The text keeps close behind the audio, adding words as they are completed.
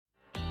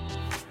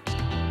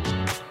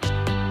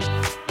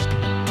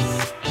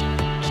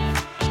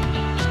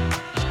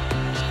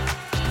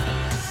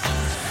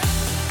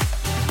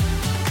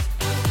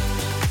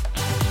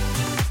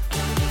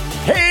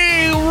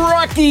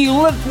Rocky,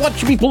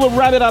 watch me pull a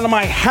rabbit out of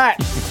my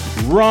hat.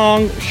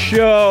 Wrong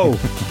show.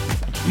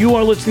 You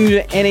are listening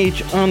to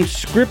NH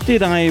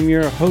Unscripted. I am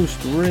your host,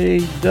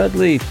 Ray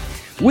Dudley.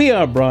 We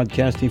are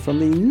broadcasting from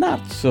the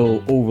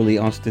not-so-overly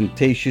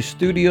ostentatious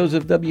studios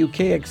of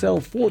WKXL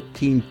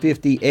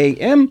 1450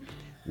 AM,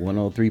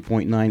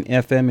 103.9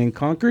 FM in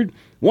Concord,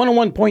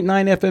 101.9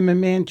 FM in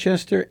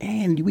Manchester,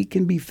 and we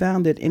can be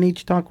found at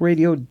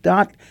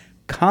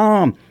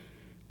nhtalkradio.com.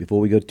 Before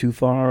we go too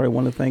far, I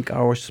want to thank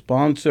our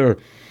sponsor,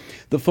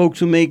 the folks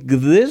who make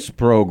this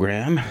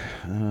program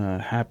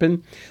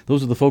happen.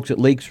 Those are the folks at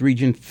Lakes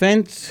Region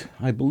Fence.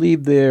 I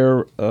believe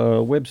their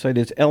website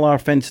is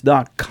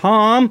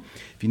lrfence.com.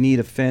 If you need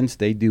a fence,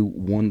 they do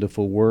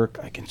wonderful work.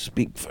 I can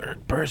speak for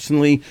it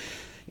personally.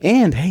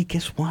 And, hey,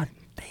 guess what?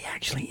 They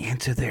actually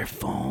answer their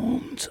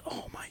phones.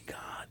 Oh, my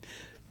God.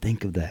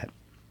 Think of that.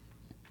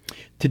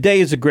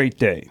 Today is a great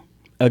day,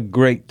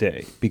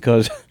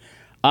 because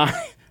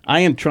I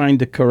am trying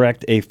to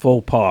correct a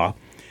faux pas,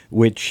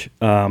 which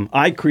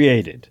I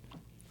created.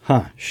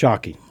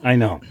 Shocking, I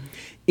know.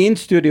 In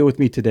studio with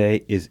me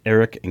today is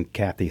Erik and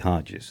Kathy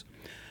Hodges.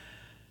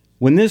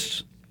 When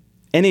this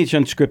NH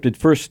Unscripted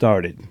first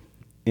started,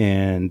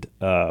 and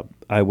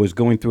I was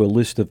going through a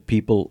list of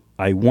people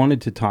I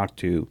wanted to talk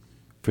to,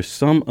 for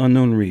some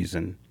unknown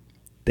reason,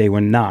 they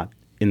were not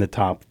in the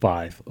top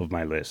 5 of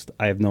my list.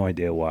 I have no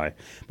idea why.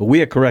 But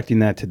we are correcting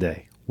that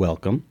today.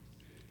 Welcome.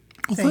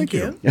 Well, thank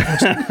you.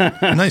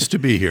 Nice to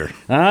be here.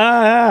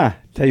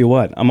 Tell you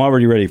what, I'm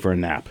already ready for a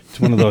nap.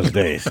 It's one of those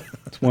days.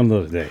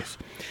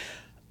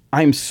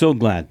 I'm so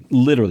glad,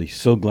 literally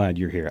so glad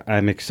you're here.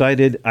 I'm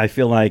excited. I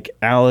feel like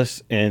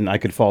Alice and I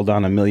could fall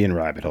down a million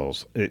rabbit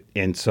holes.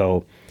 And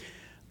so...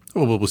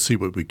 Well, we'll see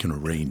what we can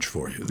arrange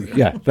for you.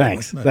 Yeah,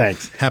 thanks.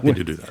 Happy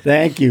to do that.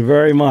 Thank you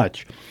very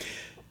much.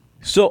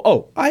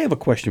 So, I have a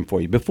question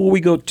for you. Before we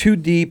go too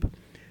deep,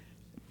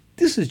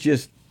 this is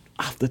just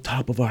off the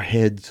top of our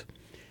heads.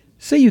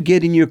 Say you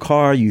get in your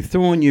car, you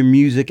throw in your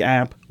music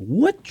app.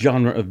 What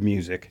genre of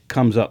music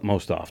comes up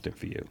most often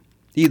for you?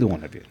 Either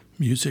one of you.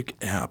 Music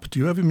app. Do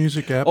you have a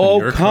music app? Oh,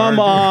 in your come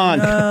car? on.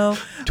 No.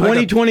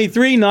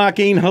 2023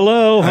 knocking.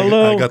 Hello.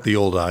 I got the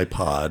old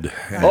iPod.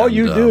 Oh,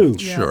 you do?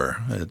 Sure.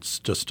 It's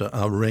just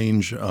a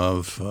range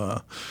of,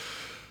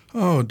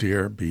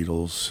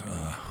 Beatles,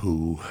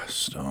 Who,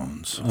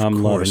 Stones.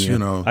 I'm loving course,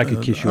 you. I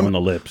could kiss you on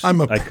the lips. I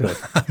could.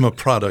 I'm a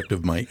product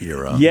of my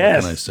era.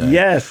 Yes. What can I say?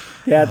 Yes.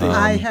 Kathy.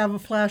 I have a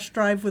flash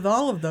drive with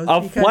all of those.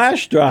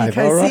 Flash drive,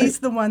 because all right. he's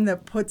the one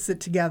that puts it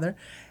together.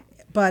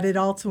 But it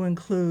also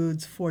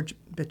includes Four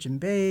Bitchin'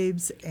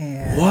 Babes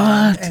and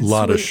What? And A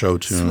lot of show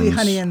tunes. Sweet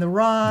Honey and the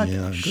Rock,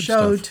 Yeah, good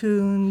show stuff.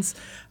 tunes.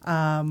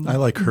 I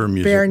like her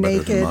music Bare better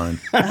Naked. than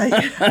mine.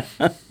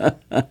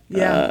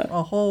 Yeah,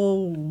 a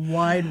whole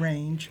wide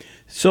range.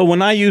 So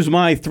when I use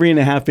my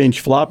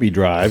 3.5-inch floppy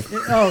drive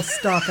Oh,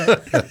 stop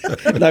it.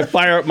 and I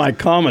fire up my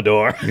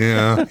Commodore,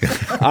 Yeah.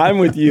 I'm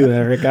with you,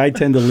 Erik. I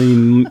tend to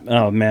lean,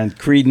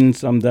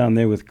 Creedence. I'm down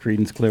there with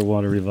Creedence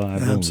Clearwater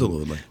Revival.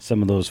 Absolutely.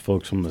 Some of those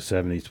folks from the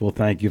 70s. Well,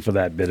 thank you for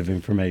that bit of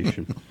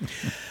information.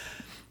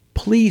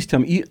 Please tell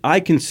me, I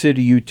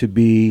consider you to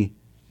be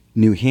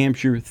New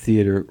Hampshire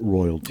theater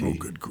royalty. Oh,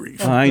 good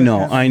grief. I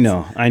know.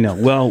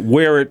 Well,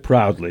 wear it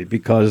proudly,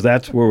 because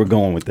that's where we're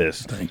going with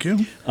this. Thank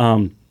you.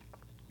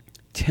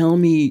 Tell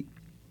me,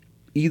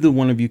 either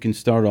one of you can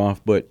start off,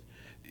 but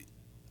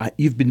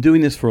you've been doing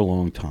this for a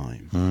long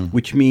time,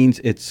 which means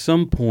at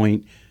some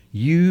point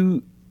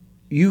you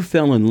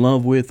fell in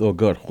love with or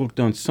got hooked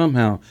on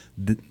somehow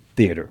the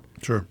theater.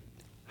 Sure.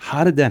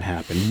 How did that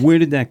happen? Where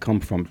did that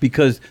come from?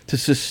 Because to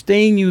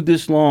sustain you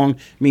this long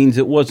means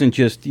it wasn't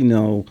just,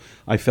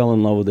 I fell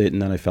in love with it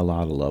and then I fell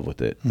out of love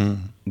with it.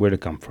 Where did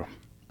it come from?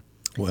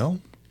 Well,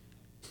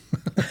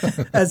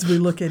 As we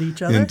look at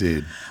each other.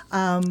 indeed.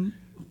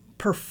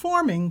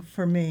 Performing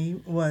for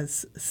me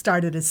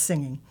started as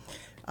singing.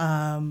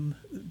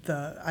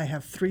 I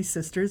have 3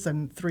 sisters.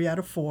 I'm 3 out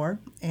of 4,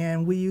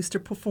 and we used to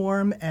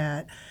perform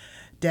at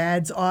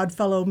Dad's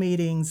Oddfellow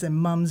meetings and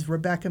Mom's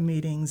Rebecca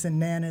meetings and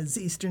Nana's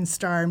Eastern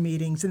Star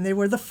meetings, and they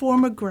were the 4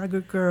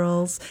 McGregor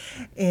girls.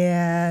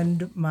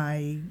 And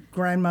my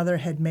grandmother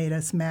had made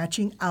us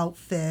matching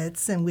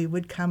outfits, and we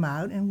would come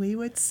out and we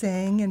would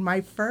sing. And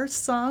my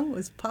first song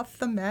was Puff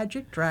the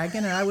Magic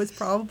Dragon, and I was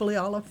probably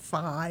all of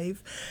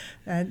 5.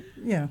 And,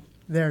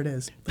 there it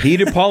is.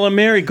 Peter, Paul, and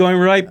Mary going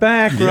right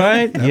back,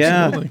 right?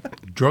 Absolutely. Yeah.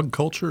 Drug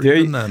culture,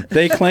 even then.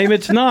 They claim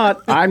it's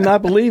not. I'm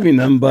not believing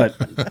them, but...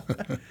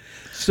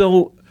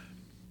 So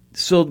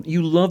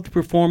you loved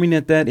performing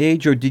at that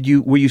age, or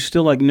were you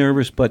still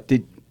nervous, but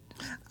did...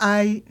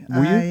 I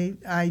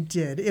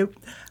did.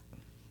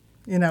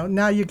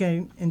 Now you're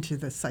getting into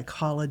the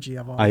psychology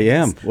of all this. I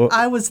am. Well,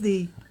 I was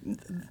the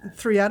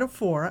 3 out of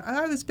 4.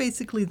 I was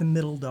basically the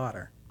middle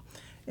daughter,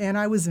 and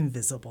I was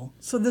invisible.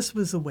 So this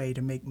was a way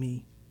to make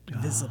me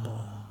visible.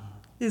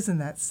 Isn't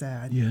that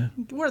sad? Yeah.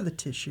 We're the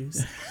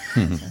tissues.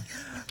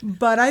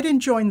 But I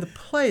didn't join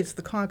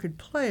the Concord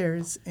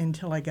Players,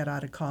 until I got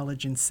out of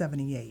college in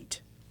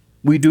 78.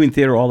 Were you doing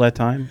theater all that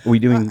time? Were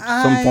you doing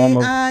some form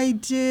of... I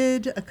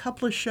did a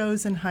couple of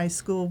shows in high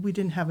school. We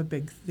didn't have a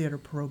big theater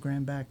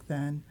program back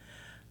then.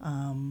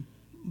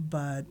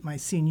 But my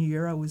senior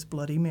year, I was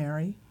Bloody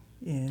Mary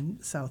in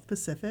South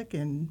Pacific,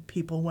 and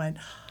people went,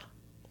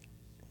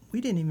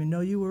 "We didn't even know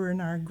you were in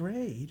our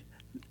grade."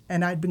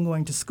 And I'd been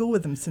going to school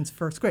with them since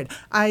first grade.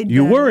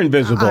 You were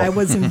invisible. I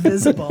was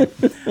invisible.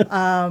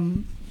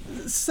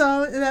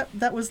 So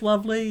that was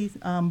lovely.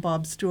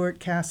 Bob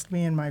Stewart cast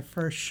me in my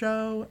first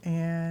show,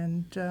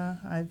 and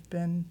I've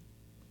been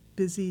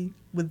busy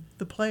with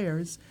the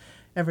Players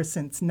ever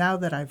since. Now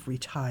that I've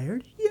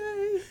retired,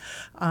 yay!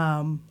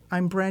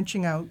 I'm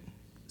branching out,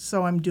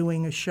 so I'm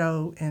doing a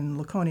show in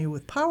Laconia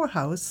with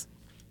Powerhouse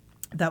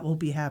that will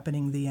be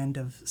happening the end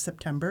of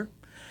September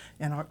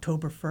and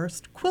October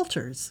 1st,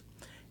 Quilters.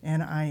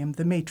 And I am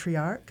the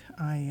matriarch.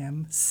 I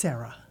am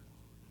Sarah.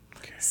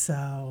 Okay.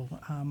 So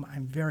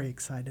I'm very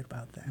excited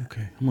about that.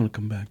 Okay, I'm going to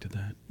come back to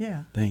that.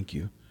 Yeah. Thank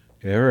you.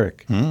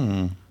 Eric.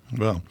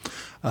 Well,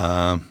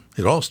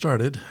 it all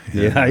started.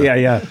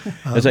 Yeah.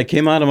 As I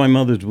came out of my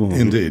mother's womb.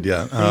 Indeed,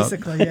 yeah.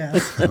 Basically,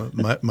 yes.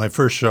 My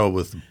first show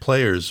with the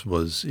Players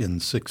was in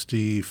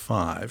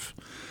 '65,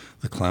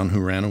 The Clown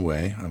Who Ran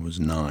Away. I was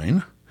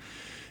 9.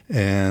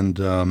 And,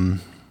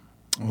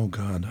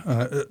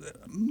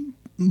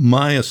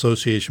 my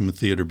association with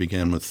theater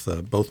began with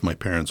both my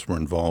parents were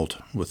involved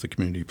with the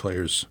community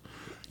players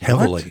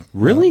heavily. What?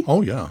 Really?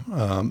 Oh, yeah.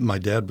 My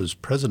dad was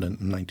president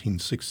in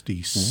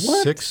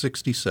 1966,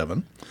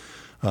 67.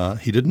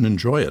 He didn't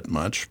enjoy it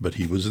much, but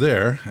he was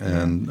there,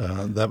 and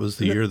that was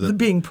the year that...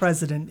 Being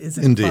president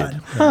isn't Indeed.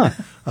 fun.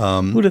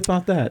 Huh. Who'd have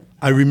thought that?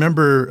 I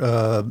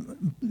remember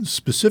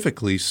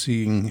specifically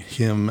seeing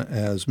him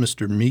as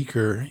Mr.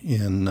 Meeker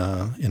in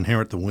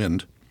Inherit the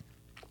Wind,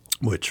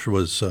 which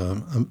was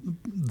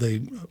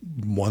they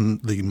won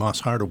the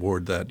Moss Hart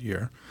Award that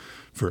year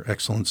for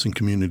excellence in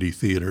community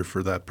theater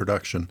for that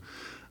production.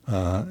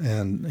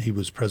 And he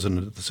was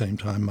president at the same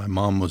time. My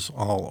mom was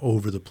all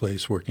over the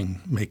place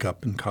working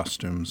makeup and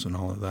costumes and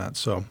all of that.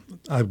 So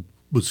I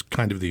was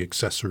kind of the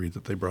accessory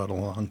that they brought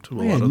along to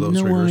a lot of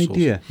those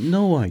rehearsals.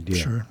 No idea.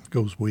 Sure. It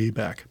goes way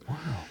back. Wow.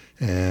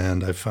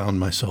 And I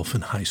found myself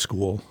in high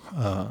school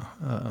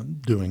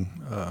doing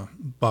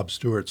Bob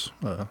Stewart's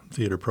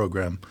theater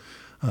program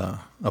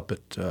up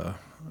at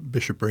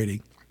Bishop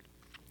Brady,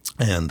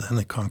 and then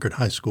at Concord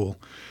High School.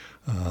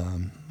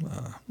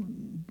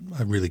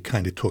 I really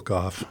kind of took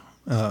off.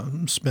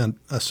 Spent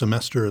a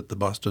semester at the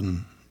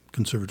Boston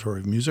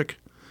Conservatory of Music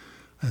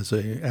as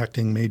a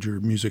acting major,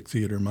 music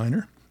theater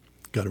minor.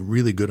 Got a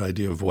really good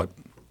idea of what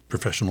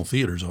professional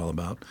theater is all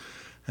about,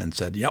 and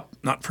said, "Yep,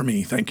 not for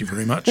me. Thank you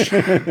very much."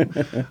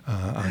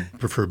 I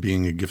prefer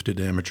being a gifted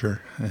amateur,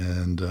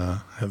 and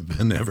have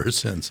been ever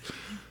since.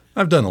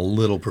 I've done a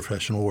little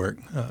professional work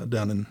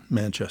down in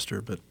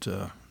Manchester, but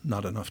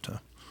not enough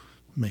to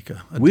make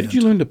a Where dent. did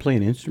you learn to play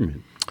an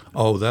instrument?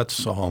 Oh,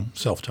 that's all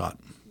self-taught.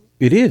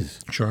 It is?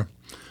 Sure.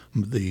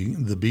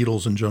 The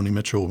Beatles and Joni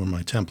Mitchell were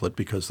my template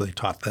because they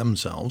taught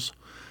themselves.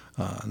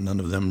 None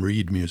of them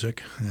read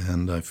music,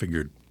 and I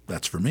figured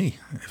that's for me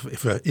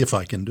if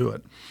I can do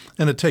it.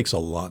 And it takes a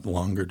lot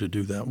longer to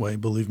do that way.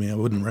 Believe me, I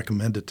wouldn't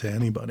recommend it to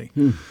anybody.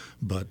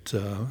 But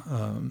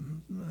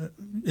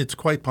it's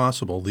quite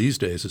possible these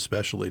days,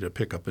 especially, to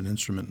pick up an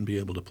instrument and be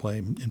able to play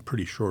in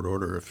pretty short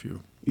order if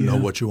you know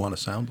what you want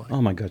to sound like.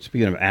 Oh, my God.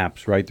 Speaking of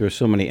apps, right, there are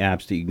so many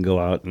apps that you can go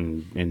out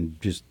and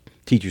just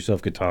teach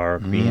yourself guitar,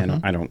 piano.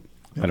 I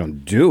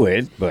don't do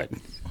it, but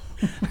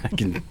I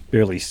can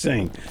barely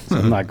sing, so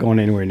I'm not going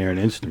anywhere near an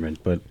instrument.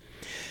 But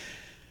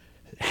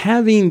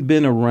having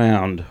been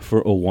around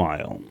for a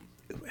while,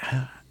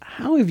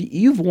 how have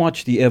you've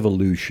watched the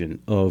evolution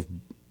of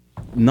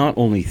not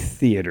only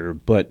theater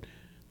but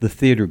the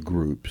theater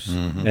groups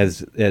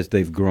as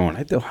they've grown?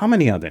 How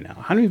many are there now?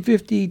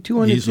 150,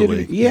 200?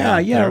 Easily.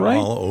 Yeah, they're right.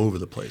 all over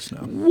the place now.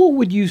 What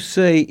would you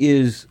say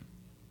is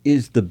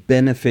the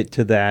benefit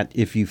to that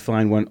if you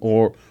find one,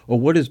 or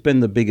what has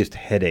been the biggest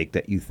headache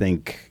that you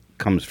think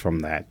comes from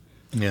that?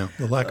 Yeah,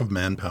 the lack of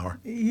manpower.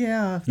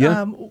 Yeah.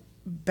 Yeah.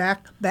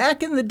 Back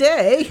in the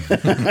day,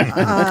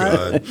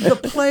 the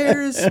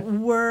Players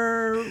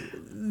were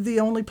the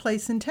only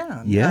place in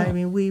town. Yeah. I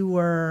mean, we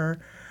were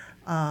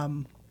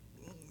the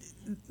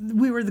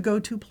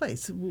go-to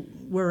place.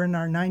 We're in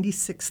our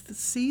 96th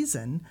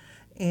season,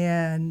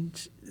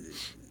 and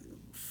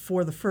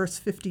for the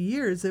first 50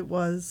 years, it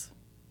was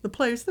the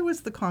Players. There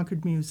was the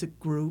Concord Music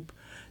Group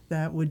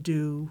that would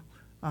do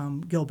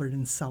Gilbert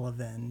and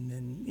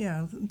Sullivan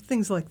and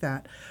things like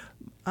that.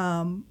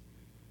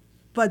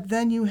 But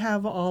then you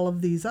have all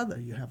of these other.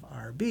 You have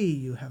RB,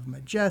 you have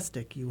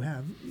Majestic, you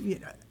have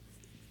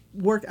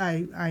work.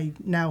 I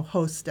now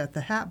host at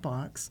the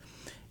Hatbox,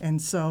 and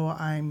so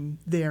I'm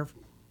there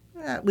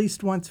at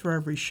least once for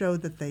every show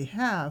that they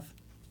have.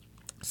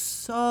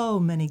 So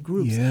many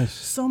groups,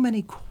 so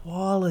many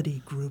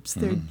quality groups.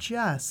 They're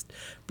just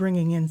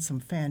bringing in some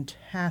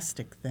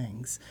fantastic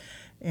things.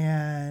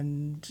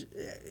 And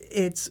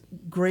it's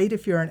great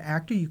if you're an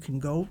actor. You can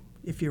go,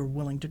 if you're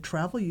willing to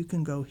travel, you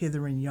can go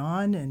hither and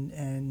yon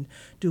and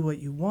do what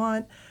you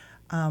want.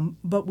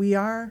 But we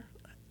are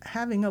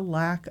having a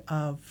lack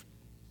of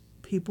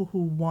people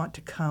who want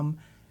to come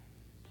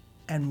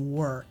and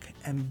work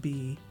and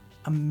be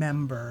a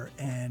member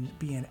and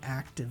be an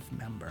active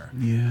member.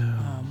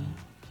 Yeah.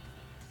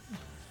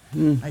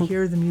 I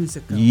hear the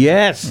music going.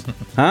 Yes.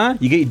 Huh?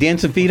 You get your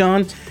dancing feet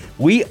on?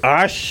 We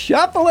are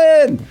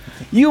shuffling.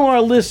 You are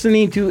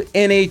listening to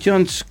NH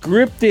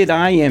Unscripted.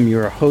 I am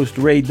your host,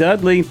 Ray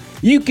Dudley.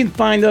 You can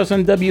find us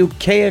on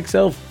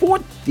WKXL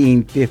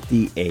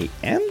 1450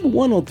 AM,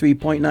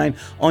 103.9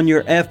 on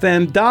your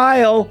FM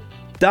dial.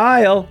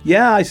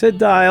 Yeah, I said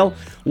dial.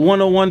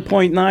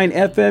 101.9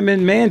 FM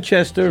in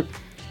Manchester.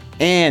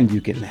 And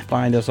you can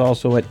find us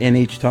also at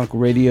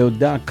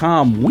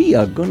nhtalkradio.com. We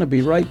are going to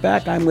be right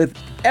back. I'm with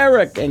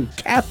Erik and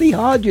Kathy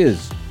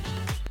Hodges.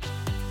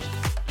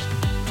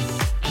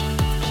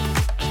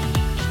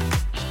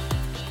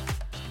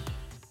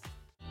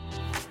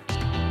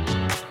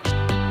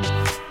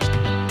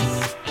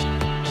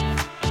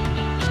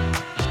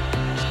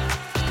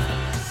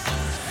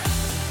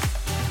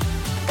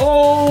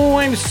 Oh,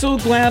 I'm so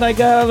glad I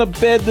got out of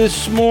bed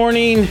this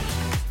morning.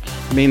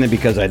 Mainly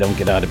because I don't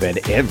get out of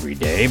bed every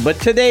day,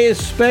 but today is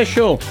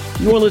special.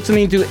 You're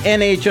listening to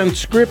NH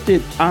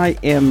Unscripted. I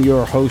am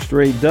your host,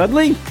 Ray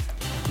Dudley.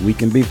 We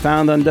can be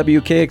found on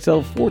WKXL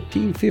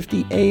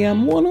 1450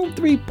 AM,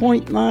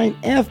 103.9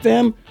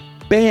 FM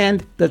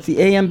band. That's the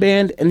AM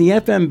band and the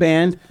FM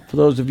band, for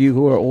those of you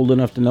who are old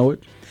enough to know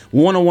it.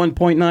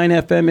 101.9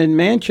 FM in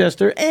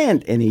Manchester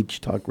and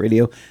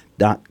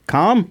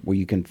nhtalkradio.com, where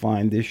you can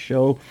find this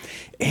show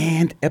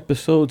and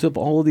episodes of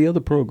all of the other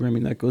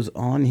programming that goes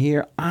on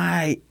here.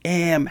 I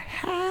am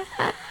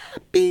happy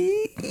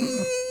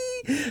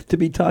to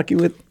be talking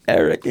with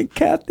Erik and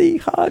Kathy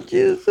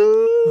Hodges.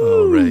 Ooh.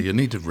 Oh, Ray, you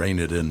need to rein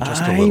it in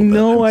just a little bit.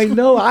 I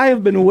know. I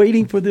have been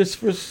waiting for this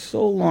for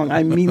so long.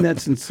 I mean that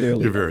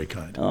sincerely. You're very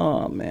kind.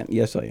 Oh, man.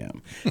 Yes, I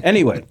am.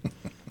 Anyway.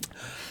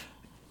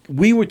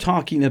 We were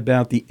talking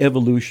about the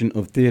evolution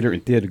of theater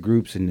and theater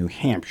groups in New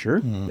Hampshire.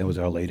 That was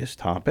our latest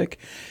topic.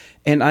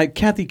 And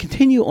Kathy,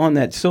 continue on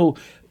that. So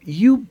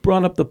you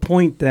brought up the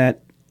point that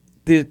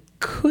there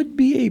could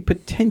be a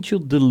potential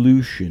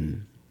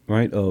dilution,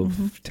 right,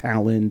 of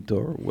talent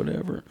or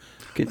whatever.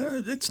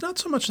 It's not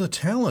so much the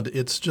talent.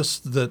 It's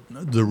just that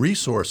the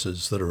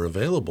resources that are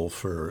available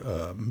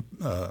for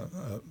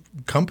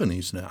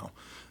companies now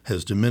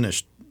has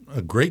diminished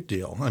a great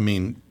deal. I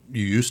mean,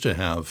 you used to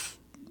have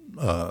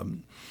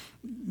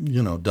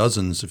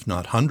dozens, if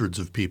not hundreds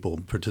of people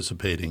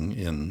participating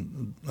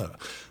in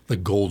the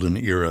golden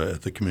era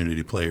at the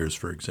Community Players,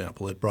 for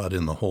example. It brought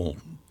in the whole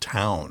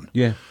town.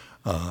 Yeah.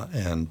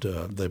 And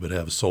they would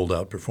have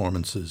sold-out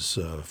performances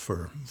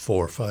for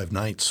 4 or 5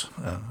 nights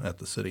at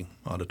the City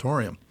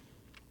Auditorium.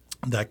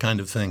 That kind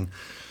of thing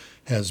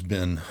has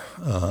been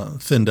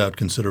thinned out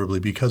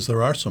considerably because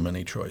there are so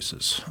many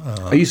choices.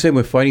 Are you saying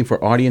we're fighting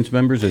for audience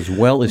members as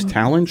well as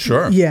talent?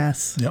 Sure.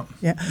 Yes. Yeah.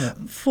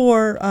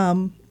 For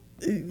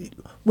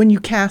when you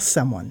cast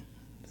someone,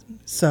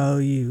 so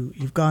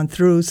you've gone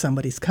through,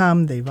 somebody's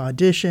come, they've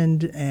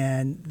auditioned,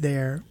 and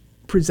they're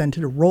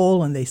presented a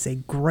role, and they say,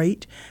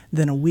 great.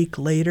 Then a week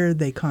later,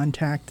 they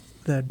contact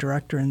the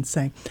director and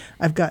say,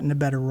 I've gotten a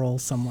better role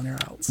somewhere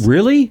else.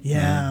 Really?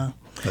 Yeah.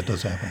 That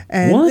does happen.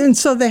 And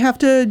so they have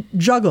to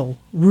juggle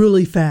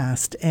really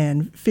fast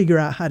and figure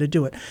out how to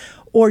do it.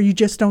 Or you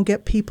just don't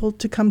get people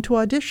to come to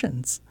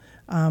auditions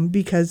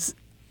because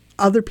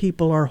other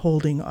people are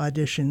holding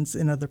auditions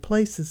in other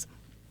places.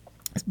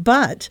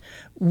 But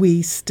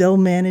we still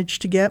manage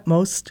to get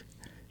most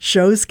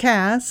shows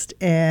cast,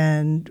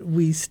 and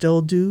we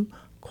still do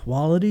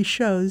quality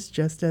shows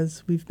just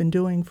as we've been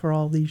doing for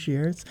all these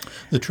years.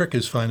 The trick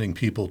is finding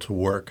people to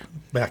work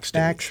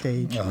backstage.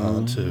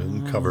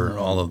 To cover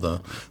all of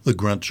the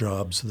grunt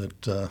jobs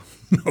that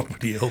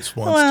nobody else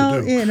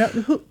wants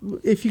to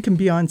do. If you can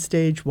be on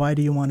stage, why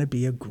do you want to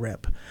be a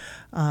grip?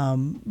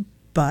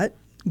 But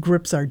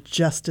grips are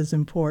just as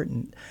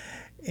important.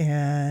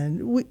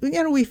 And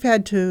we've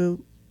had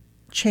to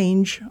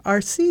change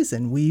our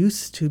season. We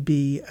used to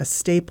be a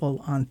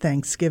staple on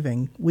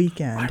Thanksgiving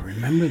weekend. I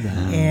remember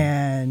that.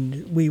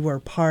 And we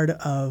were part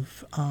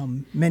of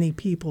many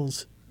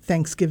people's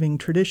Thanksgiving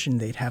tradition.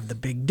 They'd have the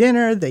big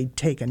dinner, they'd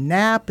take a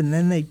nap, and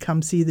then they'd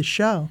come see the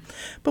show.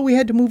 But we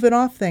had to move it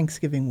off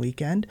Thanksgiving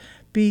weekend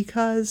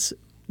because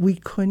we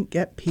couldn't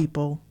get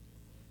people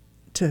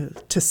to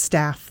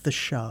staff the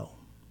show.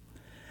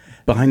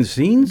 Behind the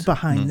scenes?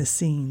 Behind the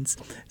scenes.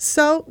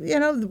 So,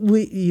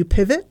 you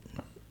pivot,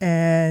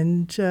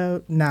 and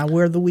now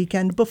we're the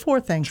weekend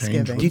before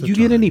Thanksgiving. Did you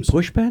get any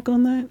pushback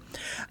on that?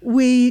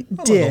 We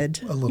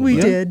did. A little we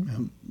bit. did. Yeah.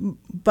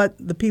 But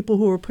the people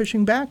who were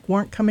pushing back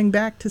weren't coming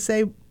back to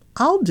say,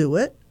 I'll do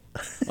it.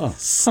 Oh,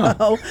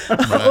 So,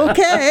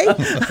 okay,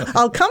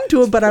 I'll come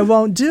to it, but I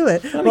won't do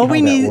it. Well,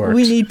 we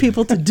need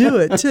people to do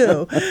it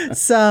too.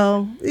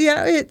 So,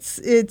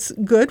 it's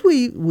good.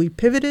 We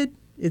pivoted.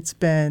 It's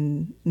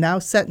been now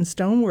set in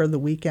stone. We're the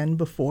weekend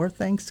before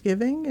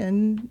Thanksgiving,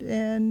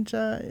 and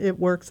it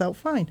works out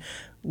fine.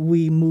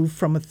 We moved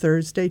from a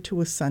Thursday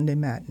to a Sunday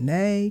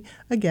matinee,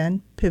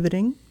 again,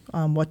 pivoting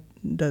on what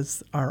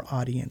does our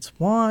audience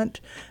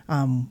want?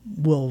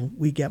 Will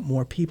we get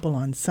more people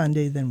on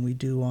Sunday than we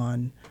do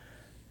on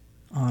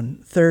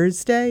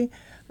Thursday?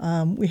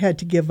 We had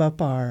to give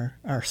up our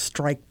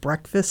strike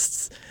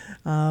breakfasts,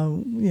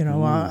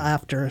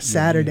 after a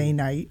Saturday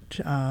night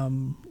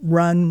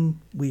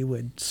run. We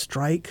would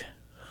strike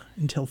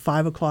until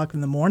 5 o'clock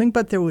in the morning,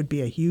 but there would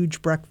be a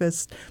huge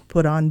breakfast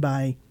put on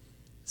by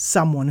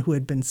someone who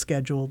had been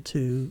scheduled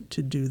to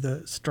do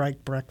the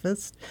strike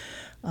breakfast.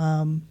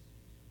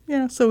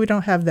 So we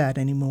don't have that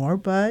anymore.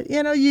 But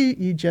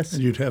you just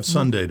And you'd have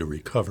Sunday to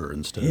recover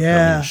instead of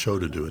having a show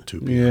to do at 2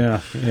 p.m.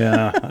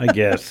 Yeah, I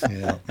guess.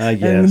 I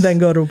guess. and then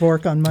go to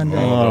work on Monday.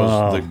 Oh, those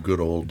are the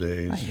good old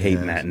days. I hate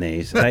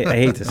matinees. I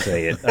hate to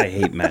say it. I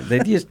hate They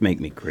just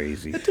make me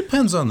crazy. It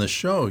depends on the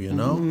show,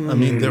 I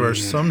mean, there are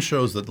some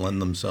shows that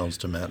lend themselves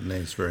to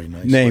matinees very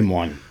nicely. Name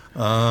one.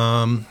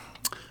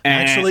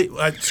 Actually,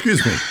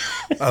 excuse me.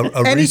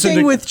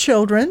 Anything with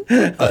children.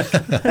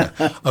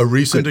 A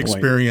recent Good point.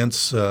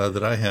 experience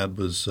that I had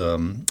was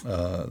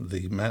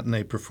the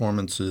matinee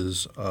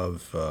performances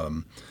of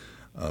oh,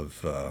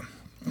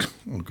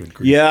 good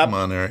grief. Yeah. Come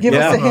on, Erik. Give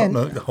us a hint.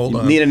 No, hold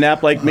on. Need a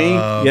nap like me?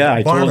 Yeah,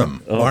 I told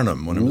him.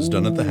 Barnum, when it was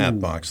done at the Hat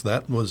Box.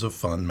 That was a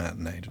fun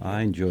matinee.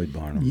 I enjoyed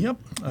Barnum. Yep.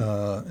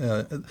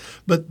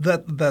 But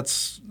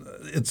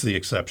it's the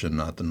exception,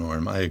 not the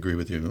norm. I agree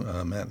with you.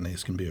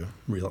 Matinees can be a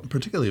real,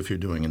 particularly if you're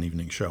doing an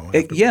evening show.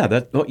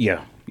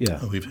 Yeah.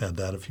 We've had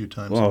that a few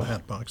times in the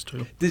Hat Box,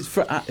 too.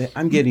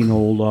 I'm getting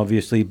old,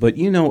 obviously, but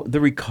the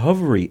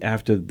recovery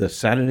after the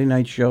Saturday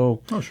night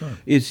show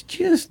is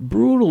just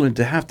brutal, and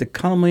to have to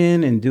come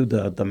in and do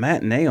the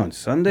matinee on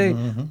Sunday.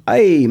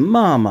 Hey,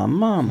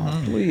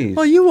 mama, please.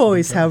 Well, you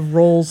always have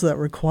roles that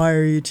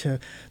require you to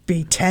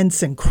be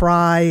tense and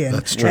cry, and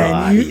That's true.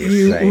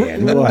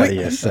 and What are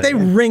you saying? they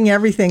wring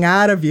everything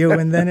out of you,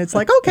 and then it's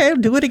like, okay, I'll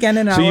do it again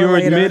an hour So you're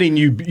later. admitting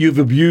you've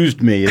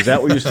abused me? Is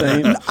that what you're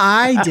saying?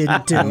 I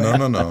didn't do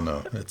it.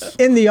 No. It's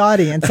In the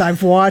audience,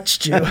 I've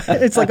watched you.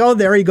 It's like, oh,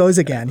 there he goes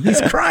again.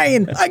 He's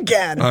crying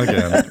again.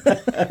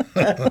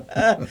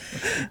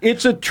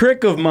 It's a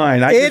trick of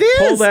mine. I It just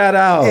pull is. that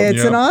out.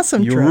 It's an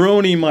awesome You're trick.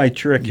 ruining my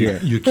trick here.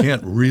 You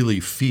can't really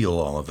feel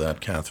all of that,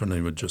 Kathryn.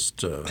 It would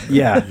just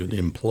Yeah. you'd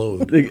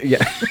implode.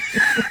 Yeah.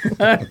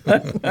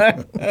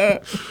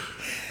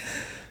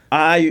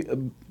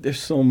 There's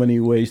so many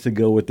ways to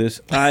go with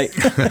this.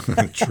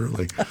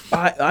 Truly.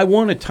 I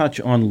want to touch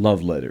on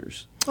love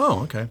letters.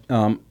 Oh, okay.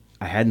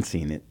 I hadn't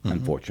seen it,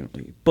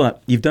 unfortunately,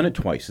 but you've done it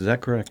twice. Is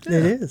that correct? It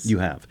is. You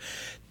have.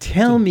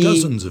 Tell me.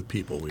 Dozens of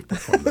people we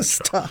performed this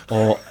show. Stop.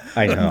 Oh,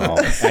 I know.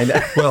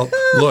 Well,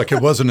 look,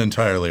 it wasn't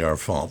entirely our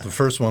fault. The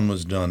first one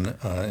was done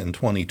in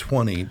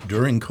 2020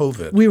 during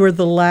COVID. We were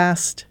the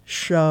last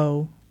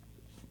show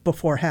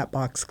before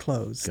Hatbox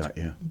closed. Got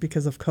you.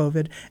 Because of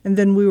COVID. And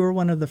then we were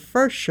one of the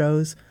first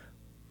shows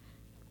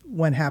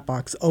when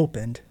Hatbox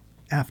opened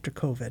after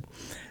COVID.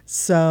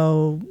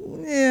 So,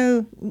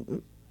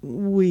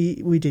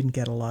 we didn't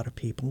get a lot of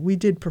people. We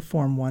did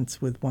perform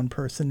once with one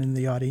person in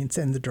the audience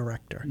and the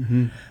director.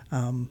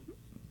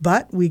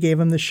 But we gave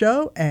him the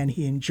show, and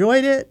he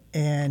enjoyed it,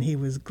 and he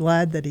was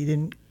glad that he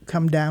didn't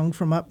come down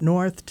from up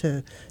north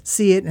to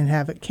see it and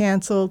have it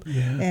canceled.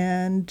 Yeah.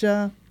 And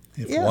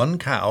If one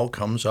cow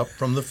comes up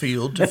from the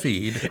field to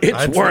feed, It's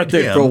I'd worth feed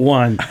it him. for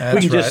one. That's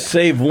We can just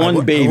save one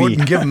I baby.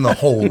 wouldn't give him the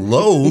whole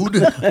load.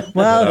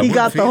 well, I he would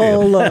got the feed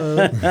whole him.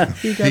 load.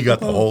 He got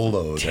the whole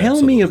load.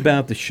 Tell me absolutely.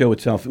 about the show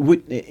itself.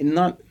 You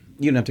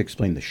don't have to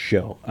explain the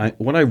show.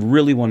 What I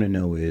really want to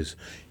know is,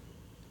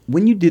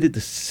 when you did it the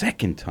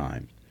second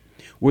time,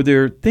 were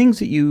there things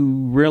that you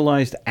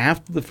realized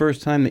after the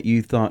first time that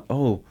you thought,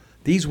 oh,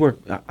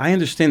 I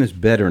understand this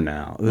better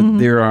now.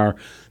 There are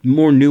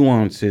more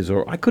nuances,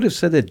 or I could have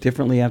said that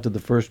differently after the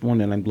first one,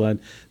 and I'm glad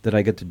that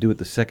I got to do it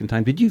the second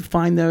time. Did you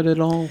find that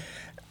at all?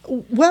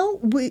 Well,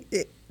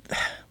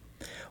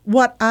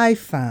 what I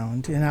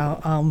found, and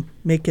I'll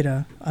make it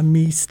a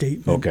me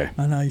statement, Okay.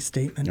 an I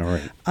statement. All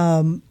right.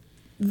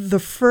 The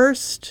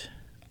first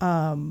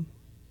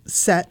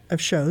set of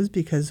shows,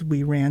 because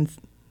we ran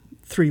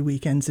 3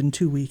 weekends and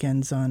 2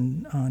 weekends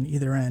on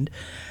either end,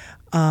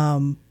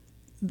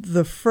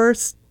 the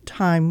first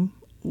time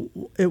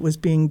it was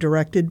being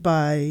directed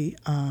by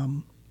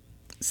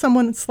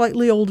someone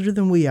slightly older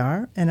than we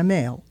are and a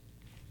male.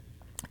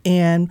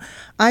 And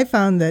I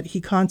found that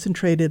he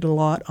concentrated a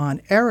lot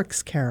on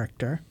Erik's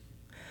character.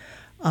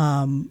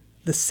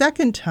 The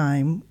second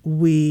time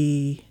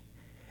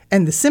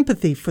and the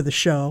sympathy for the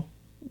show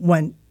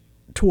went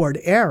toward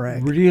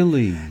Erik.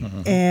 Really?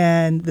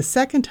 And the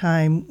second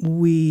time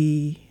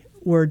we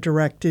were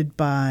directed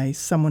by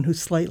someone who's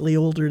slightly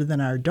older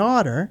than our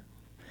daughter,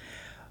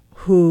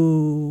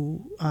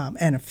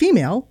 and a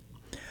female.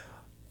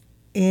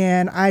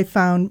 And I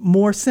found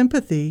more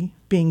sympathy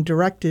being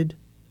directed,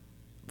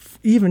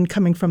 even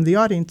coming from the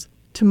audience,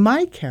 to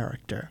my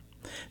character.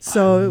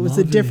 So it was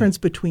the difference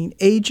between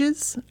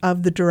ages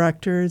of the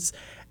directors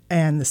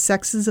and the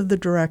sexes of the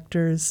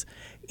directors,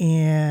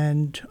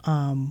 and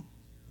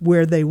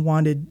where they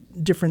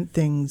wanted different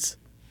things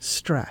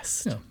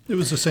stressed. Yeah. It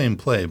was the same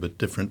play, but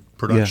different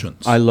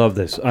productions. Yeah, I love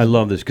this. I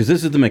love this because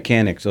this is the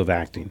mechanics of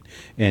acting,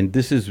 and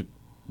this is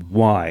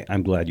why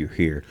I'm glad you're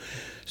here.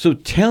 So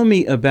tell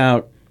me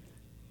about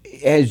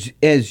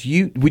as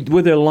you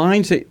were there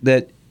lines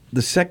that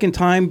the second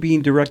time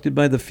being directed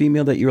by the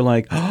female that you're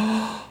like,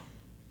 oh,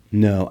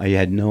 no, I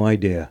had no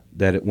idea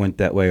that it went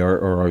that way,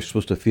 or I was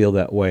supposed to feel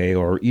that way,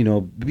 or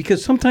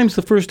because sometimes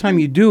the first time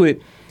you do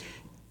it,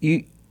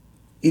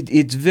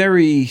 it's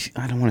very,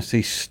 I don't want to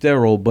say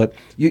sterile, but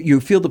you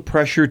feel the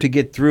pressure to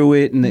get through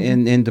it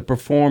and to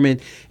perform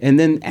it. And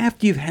then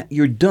after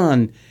you're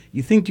done,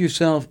 you think to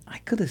yourself, I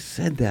could have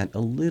said that a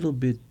little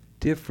bit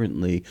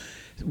differently.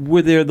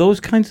 Were there those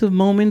kinds of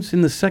moments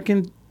in the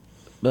second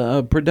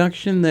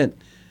production that...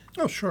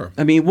 Oh, sure.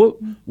 I mean, what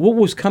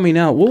was coming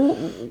out?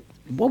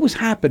 What was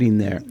happening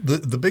there?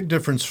 The big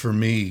difference for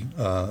me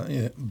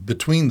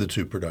between the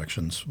two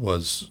productions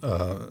was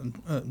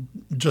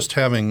just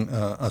having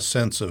a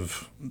sense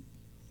of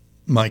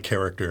my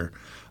character,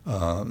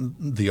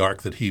 the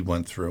arc that he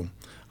went through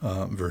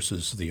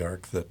versus the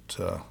arc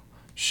that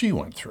she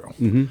went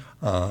through.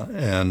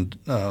 And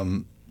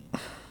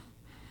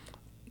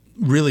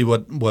really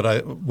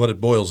what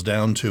it boils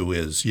down to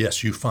is,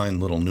 yes, you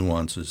find little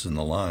nuances in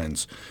the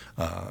lines,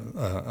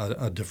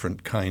 a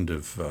different kind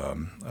of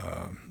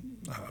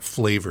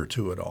flavor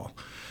to it all.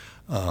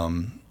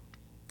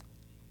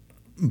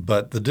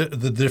 But the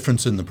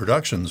difference in the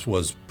productions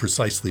was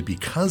precisely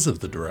because of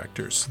the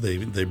directors.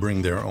 They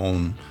bring their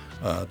own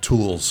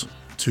tools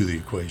to the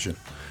equation.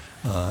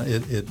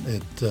 It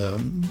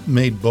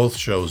made both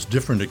shows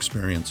different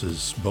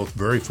experiences, both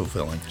very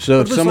fulfilling.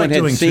 So if someone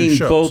had seen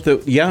both,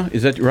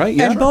 is that right?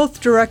 Yeah. And both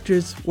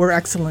directors were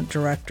excellent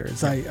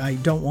directors. I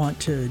don't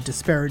want to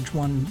disparage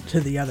one to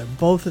the other.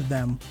 Both of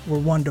them were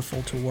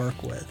wonderful to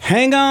work with.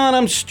 Hang on,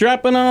 I'm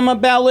strapping on my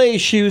ballet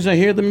shoes. I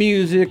hear the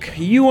music.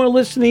 You are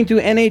listening to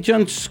NH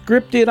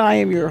Unscripted. I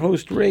am your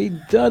host, Ray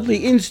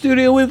Dudley. In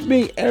studio with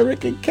me,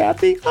 Erik and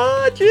Kathy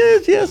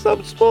Hodges. Yes,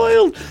 I'm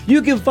spoiled.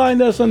 You can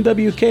find us on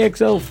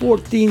WKXL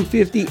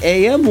 1450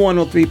 AM,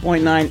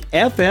 103.9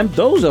 FM.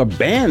 Those are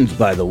bands,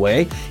 by the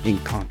way, in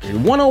Concord.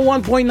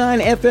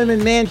 101.9 FM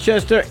in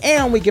Manchester.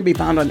 And we can be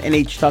found on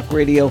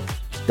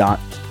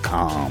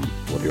nhtalkradio.com.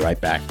 We'll be right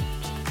back.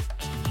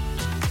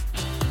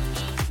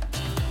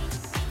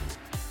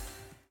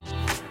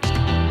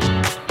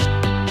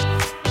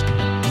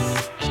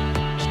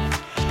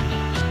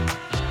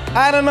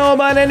 I don't know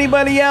about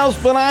anybody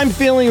else, but I'm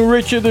feeling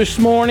richer this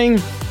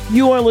morning.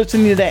 You are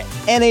listening to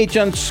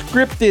NH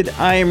Unscripted.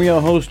 I am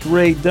your host,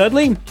 Ray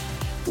Dudley.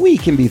 We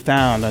can be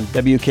found on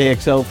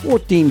WKXL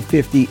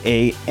 1450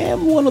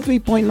 AM,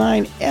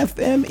 103.9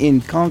 FM in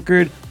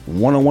Concord,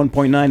 101.9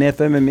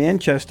 FM in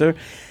Manchester.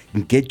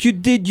 Get your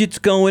digits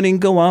going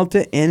and go out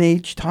to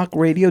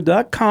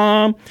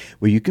nhtalkradio.com,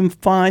 where you can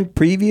find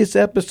previous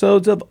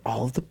episodes of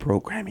all of the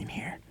programming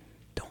here.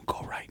 Don't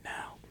go right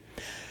now.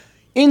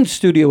 In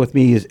studio with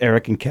me is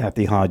Erik and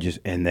Kathy Hodges,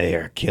 and they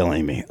are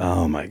killing me.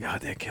 Oh, my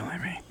God, they're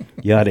killing me.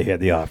 You ought to hear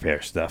the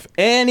off-air stuff.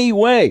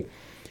 Anyway,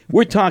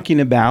 we're talking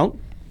about,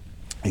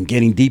 and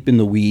getting deep in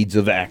the weeds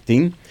of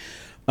acting,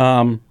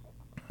 love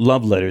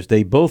letters.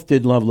 They both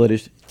did love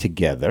letters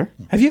together.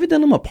 Have you ever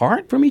done them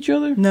apart from each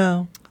other?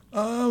 No.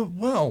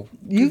 Well,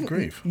 good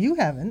grief. You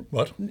haven't.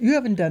 What? You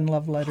haven't done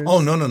love letters. Oh,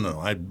 no.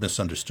 I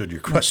misunderstood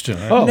your question.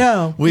 Oh.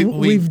 No.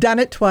 We've done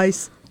it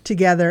twice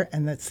together,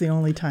 and that's the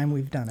only time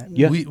we've done it.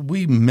 Yeah.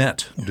 We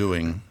met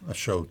doing a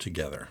show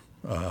together.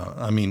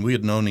 We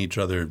had known each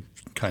other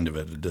kind of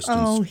at a distance.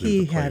 Oh,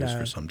 he through the had plays a...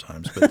 for some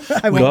times.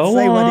 But I won't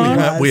say what he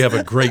was. we have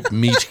a great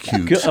meet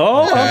cute.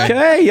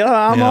 Okay. Yeah,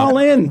 I'm all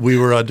in. We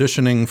were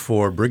auditioning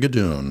for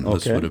Brigadoon. Okay.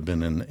 This would have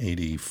been in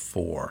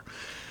 '84.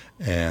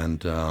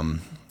 And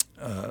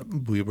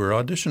we were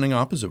auditioning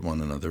opposite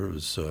one another. It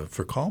was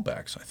for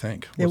callbacks, I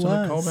think. Wasn't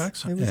it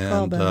callbacks? It was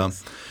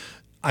callbacks.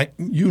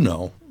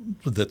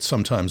 That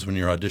sometimes when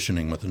you're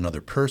auditioning with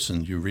another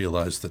person, you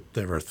realize that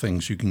there are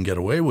things you can get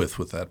away with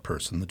that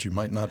person that you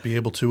might not be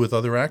able to with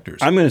other actors.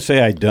 I'm going to say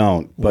I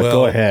don't, but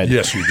go ahead.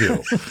 Yes, you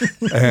do.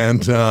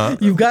 And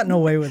you've gotten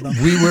away with them.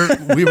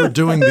 We were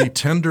doing the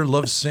tender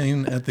love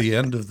scene at the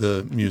end of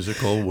the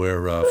musical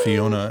where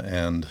Fiona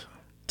and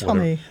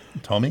Tommy,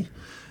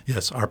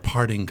 yes, are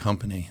parting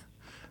company.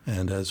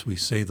 And as we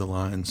say the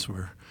lines,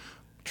 we're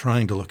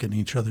trying to look in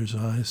each other's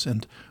eyes,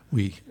 and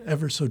we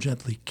ever so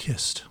gently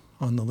kissed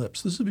on the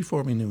lips. This is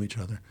before we knew each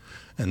other,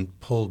 and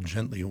pulled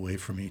gently away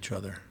from each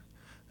other.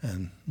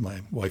 And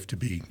my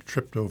wife-to-be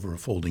tripped over a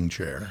folding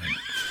chair. And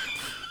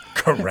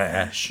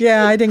crash.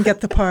 Yeah, I didn't get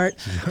the part.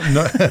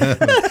 No,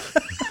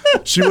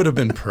 she would have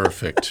been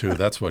perfect, too.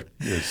 That's what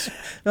is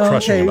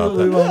crushing about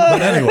that.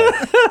 But anyway,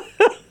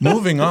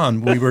 moving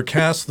on, we were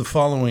cast the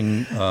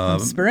following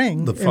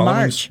spring. The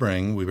following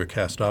spring, we were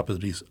cast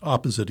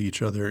opposite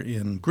each other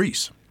in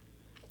Greece,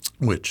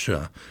 which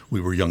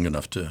we were young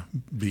enough to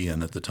be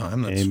in at the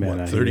time. That's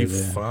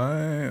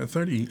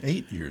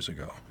 38 years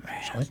ago,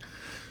 actually.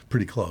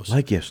 pretty close.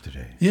 Like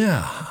yesterday.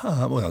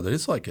 Yeah. Well, it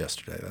is like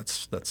yesterday.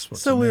 That's what's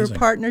So we were amazing.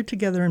 partnered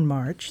together in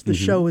March. The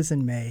show was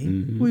in May.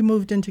 We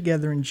moved in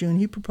together in June.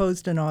 He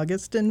proposed in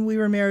August, and we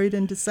were married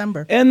in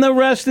December. And the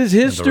rest is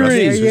history. rest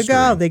There is you history.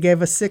 go. They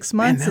gave us 6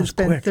 months. Man, that was It's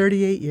been quick.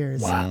 38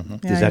 years. Wow.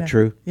 Yeah, Is I that know.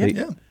 true? Yep. They-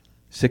 Yeah.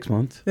 6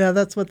 months? Yeah,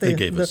 that's what They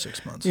gave us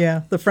 6 months.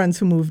 Yeah, the friends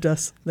who moved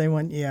us, they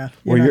went, yeah,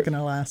 Well, you're you're- not going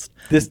to last.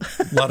 This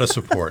A lot of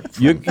support.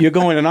 you're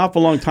going an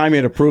awful long time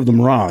here to prove them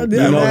wrong. You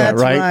know that,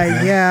 That's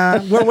right?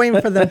 Yeah, we're waiting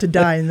for them to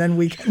die, and then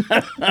we can.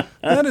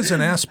 That is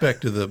an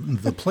aspect of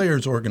the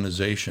players'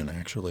 organization.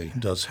 Actually,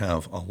 does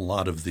have a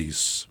lot of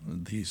these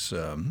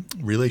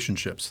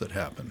relationships that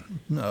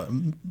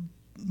happen.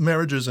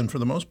 Marriages, and for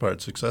the most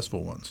part,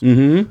 successful ones,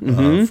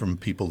 from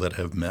people that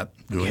have met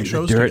doing Getting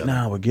shows the dirt together.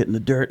 now. We're getting the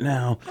dirt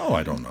now. Oh,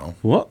 I don't know.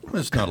 What?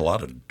 There's not a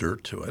lot of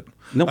dirt to it.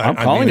 No, I'm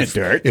calling it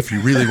dirt. If you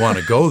really want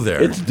to go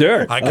there, It's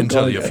dirt. I I'm can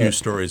tell calling you a it few dirt.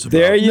 stories about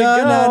There you No,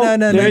 go. no, no,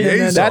 no, There no, you-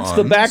 no, no. That's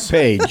the back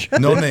page.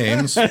 no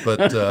names,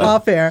 but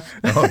Off air.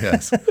 oh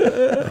yes.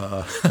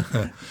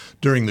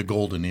 During the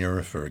golden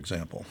era, for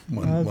example,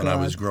 when I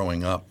was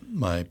growing up,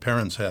 my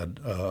parents had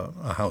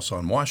a house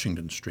on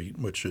Washington Street,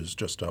 which is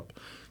just up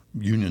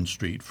Union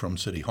Street from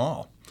City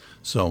Hall.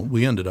 So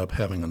we ended up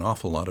having an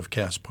awful lot of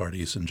cast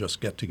parties and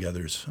just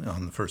get-togethers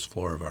on the first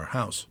floor of our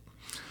house.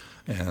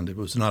 And it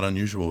was not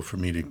unusual for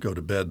me to go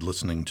to bed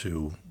listening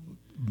to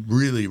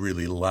really,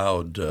 really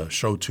loud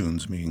show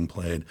tunes being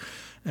played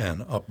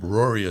and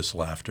uproarious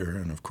laughter.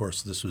 And, of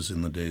course, this was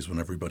in the days when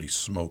everybody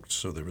smoked,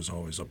 so there was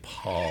always a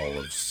pall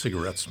of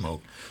cigarette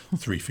smoke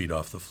 3 feet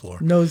off the floor.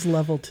 Nose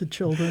level to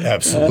children.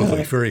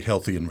 Absolutely. Very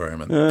healthy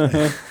environment.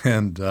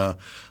 And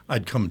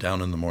I'd come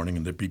down in the morning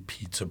and there'd be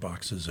pizza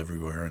boxes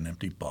everywhere and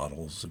empty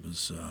bottles. It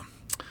was a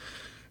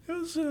bit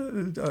of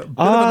an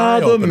The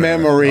eye-opener.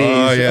 memories.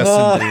 Oh,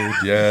 yes, indeed.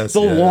 Yes,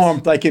 The yes.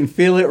 warmth. I can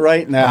feel it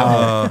right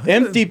now.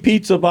 Empty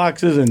pizza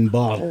boxes and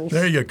bottles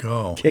There you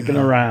go. kicking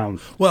around.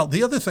 Well,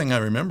 the other thing I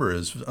remember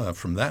is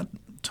from that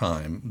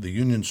time, the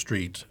Union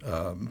Street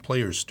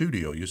Players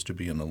Studio used to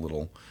be in a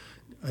little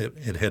 –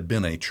 it had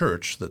been a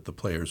church that the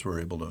players were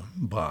able to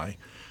buy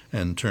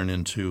and turn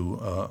into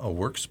a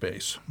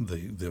workspace.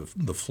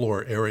 The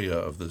floor area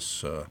of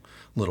this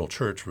little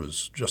church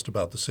was just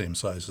about the same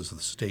size as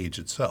the stage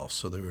itself,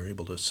 so they were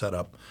able to set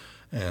up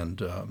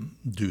and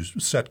do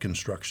set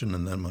construction,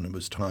 and then when it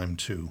was time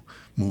to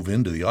move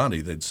into the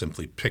Audi, they'd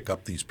simply pick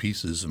up these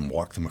pieces and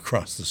walk them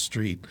across the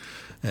street.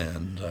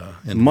 And into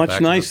the Much back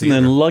of the nicer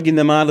theater. than lugging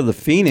them out of the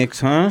Phoenix,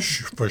 huh?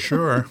 For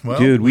sure. Well,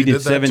 Dude, we did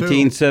that too.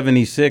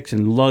 1776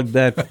 and lugged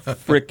that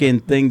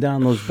frickin' thing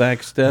down those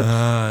back steps.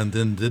 And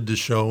then did the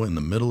show in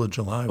the middle of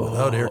July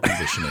without air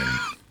conditioning.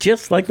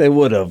 Just like they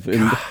would have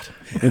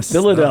in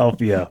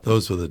Philadelphia.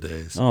 Those were the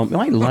days.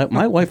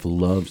 My wife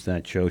loves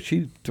that show.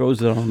 She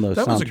throws it on the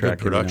That was a soundtrack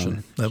good every now and production.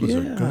 then. That was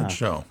a Yeah, good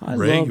show. I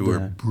Ray, loved you were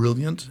that.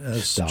 brilliant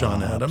as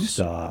John Adams.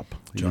 Stop.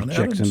 John Your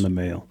check's Adams. in the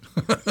mail.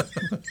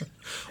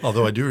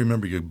 Although I do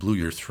remember you blew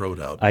your throat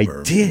out. I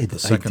for did. the I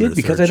second or did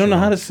because third I don't know show.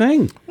 how to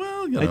sing.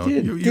 Well, you I know,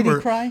 did. You Did were,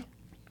 he cry?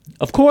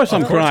 Of course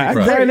I'm Of course crying.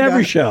 you I cried. cry in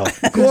every show.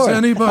 Of course.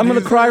 anybody I'm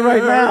going to cry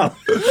right there? now.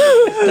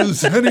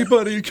 Does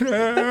anybody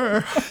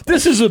care?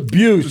 This is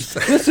abuse.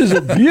 This is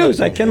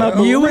abuse. I cannot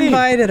believe You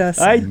invited us.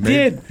 I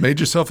did. Made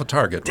yourself a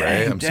target,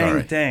 Ray. I'm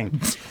sorry.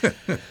 Dang.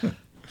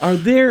 Are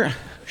there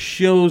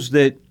shows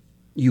that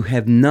you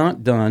have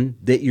not done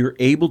that you're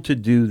able to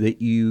do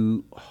that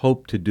you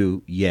hope to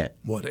do yet?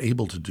 What,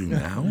 able to do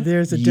now?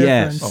 There's a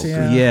Yes. difference. Oh,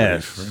 Yeah.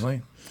 yes.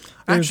 Really?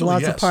 There's Actually,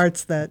 lots yes. of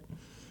parts that.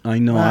 I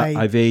know. Right.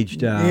 I've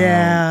aged out.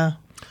 Yeah.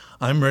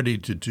 I'm ready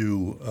to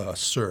do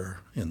Sir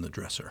in The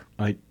Dresser.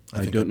 I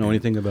think don't know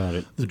anything about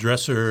it. The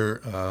Dresser.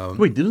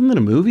 Wait, isn't that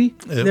a movie?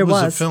 It There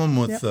was a was. film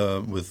with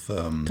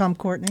Yep. Tom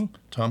Courtney.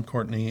 Tom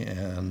Courtney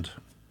and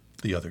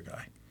the other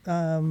guy.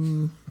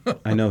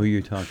 I know who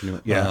you're talking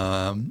about.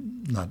 Yeah.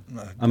 Not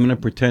I'm going to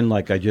pretend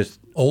like I just.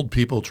 old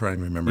people try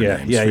and remember Yeah,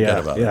 names. yeah, Forget yeah,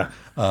 about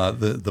yeah.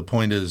 it. The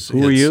point is,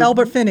 Who are it's you?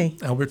 Albert Finney.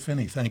 Albert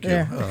Finney, thank you.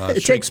 Yeah.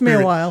 It takes me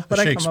a while, but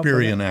I come up with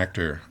Shakespearean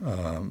actor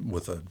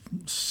with a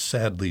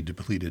sadly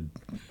depleted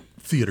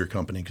theater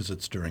company because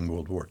it's during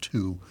World War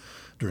II,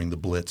 during the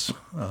Blitz,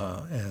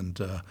 and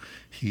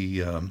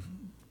he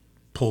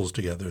pulls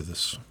together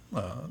this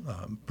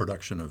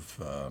production of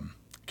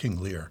King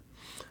Lear,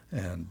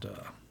 and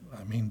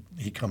I mean,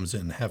 he comes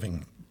in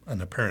having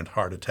an apparent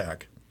heart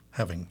attack,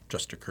 having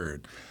just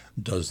occurred,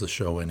 does the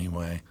show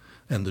anyway,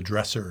 and the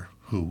dresser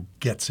who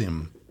gets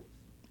him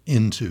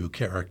into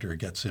character,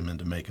 gets him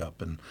into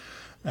makeup, and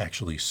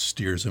actually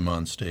steers him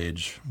on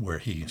stage where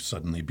he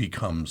suddenly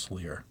becomes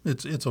Lear.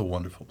 It's a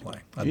wonderful play.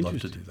 I'd love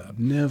to do that.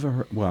 Never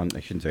heard. Well, I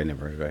shouldn't say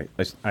never heard.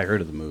 I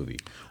heard of the movie.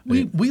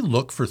 We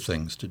look for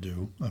things to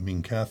do. I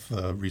mean, Kath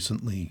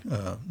recently,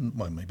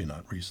 well, maybe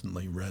not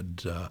recently, read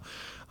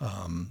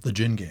The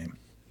Gin Game,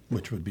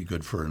 which would be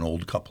good for an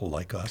old couple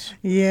like us.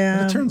 Yeah.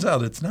 But it turns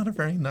out it's not a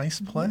very nice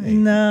play.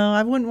 No,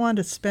 I wouldn't want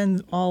to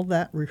spend all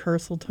that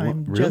rehearsal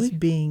time What, really? just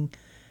being.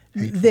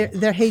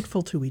 They're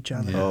hateful to each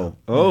other. Yeah.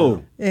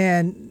 Oh.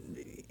 And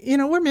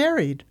we're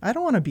married. I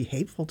don't want to be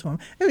hateful to him.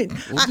 I mean,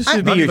 Well, this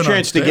would be your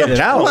chance to get it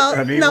out. well,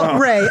 I mean, no, wow.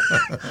 Ray.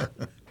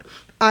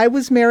 I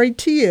was married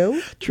to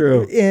you.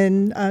 True.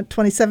 In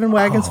 27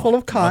 wagons full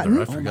of cotton.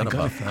 Mother, I forgot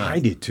about that. I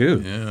did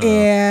too. Yeah.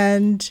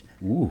 And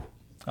Ooh.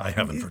 I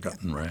haven't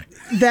forgotten, Ray.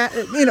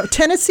 that,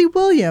 Tennessee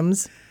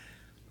Williams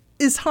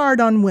is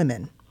hard on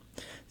women.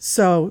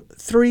 So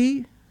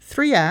three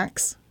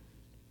acts.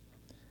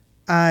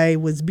 I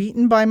was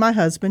beaten by my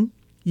husband,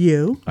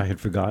 you, I had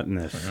forgotten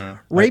this.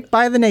 raped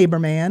by the neighbor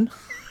man,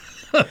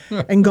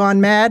 and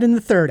gone mad in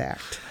the third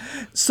act.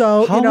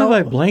 So How have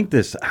I blanked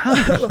this?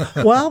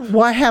 well,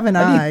 why haven't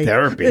I? need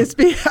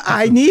therapy.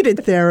 I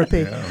needed therapy.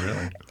 Yeah,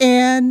 really.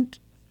 And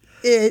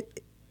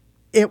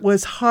it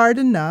was hard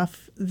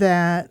enough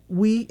that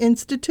we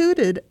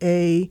instituted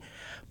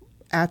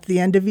at the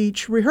end of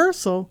each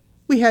rehearsal,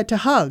 we had to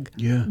hug.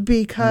 Yeah,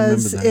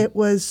 Because I remember that. it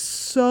was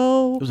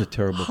so It was a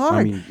terrible-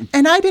 hard. I mean-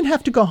 And I didn't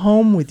have to go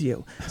home with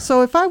you.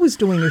 So if I was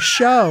doing a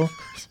show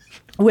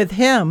with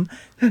him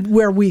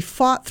where we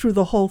fought through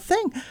the whole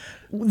thing,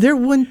 there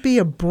wouldn't be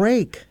a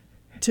break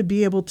to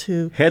be able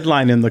to.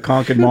 Headline in the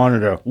Concord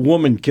Monitor: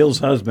 Woman kills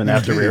husband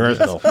after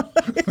rehearsal.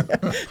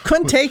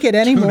 Couldn't take it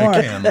anymore.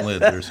 Tuna can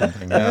lid or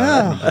something. Yeah,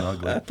 that would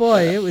have been ugly.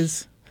 Boy, it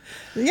was.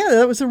 Yeah,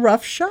 that was a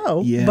rough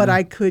show. Yeah. But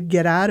I could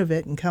get out of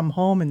it and come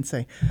home and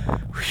say,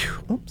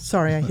 "Whew, oops,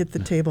 sorry, I hit the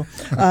table."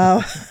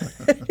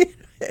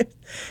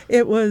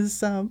 It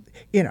was,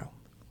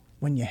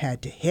 when you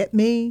had to hit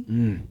me,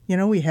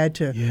 we had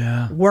to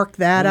Yeah. work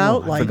that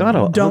out. I Like, forgot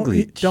how don't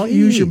ugly. don't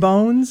use your Gee.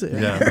 bones.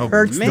 Yeah, It no,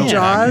 hurts man, the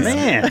jaws.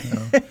 Man.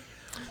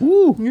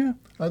 Woo. Yeah.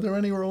 Are there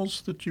any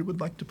roles that you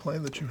would like to play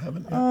that you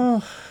haven't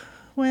yet?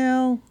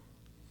 Well,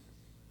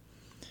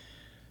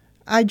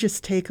 I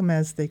just take them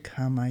as they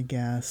come, I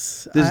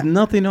guess. There's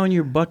nothing on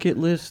your bucket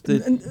list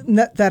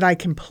that. That I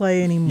can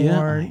play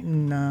anymore. Yeah.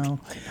 No.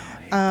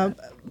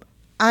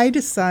 I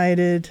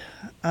decided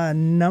a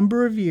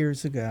number of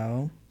years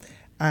ago,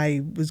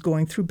 I was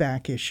going through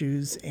back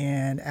issues,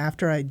 and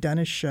after I'd done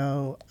a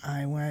show,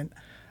 I went,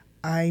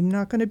 I'm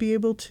not going to be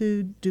able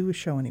to do a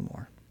show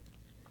anymore.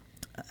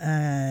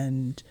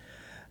 And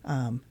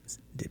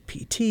did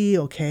PT,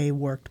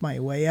 worked my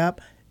way up,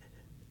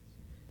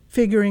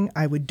 figuring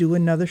I would do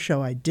another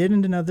show. I did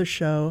another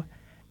show,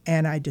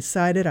 and I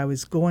decided I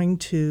was going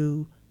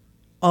to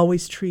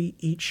always treat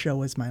each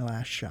show as my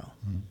last show.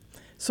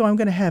 So I'm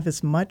going to have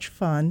as much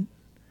fun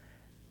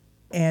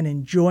and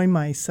enjoy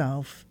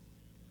myself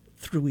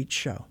through each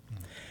show.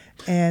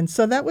 And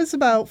so that was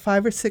about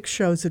 5 or 6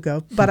 shows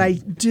ago. But I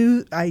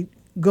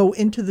go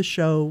into the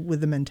show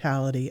with the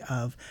mentality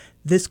of,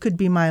 this could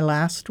be my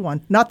last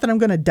one. Not that I'm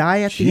going to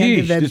die at the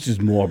end Jeez, of it. this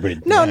is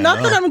morbid. No,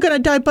 not that I'm going to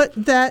die, but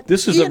that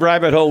This is a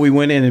rabbit hole we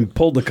went in and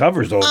pulled the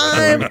covers over.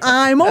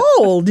 I'm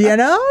old,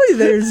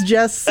 There's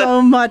just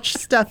so much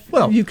stuff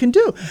you can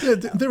do.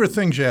 There are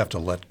things you have to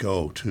let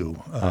go,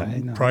 too.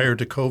 know. Prior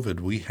to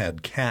COVID, we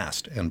had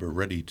cast and were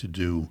ready to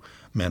do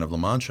Man of La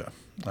Mancha.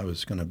 I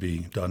was going to be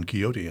Don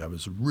Quixote. I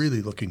was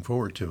really looking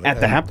forward to it. At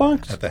the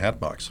Hatbox? At the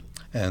Hatbox.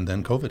 And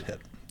then COVID hit.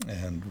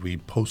 And we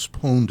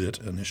postponed it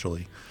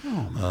initially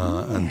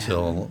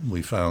until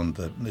we found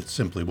that it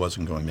simply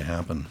wasn't going to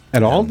happen.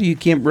 At all? You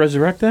can't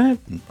resurrect that?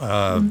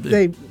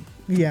 Mm.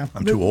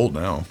 I'm too old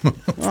now.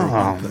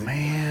 Oh,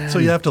 man. So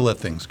you have to let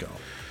things go.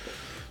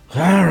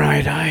 All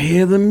right, I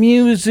hear the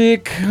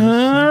music.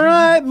 All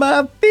right,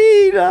 my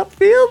feet, I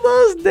feel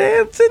those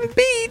dancing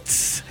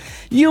beats.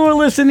 You are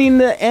listening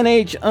to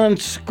NH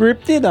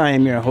Unscripted. I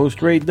am your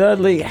host, Ray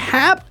Dudley,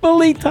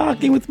 happily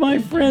talking with my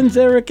friends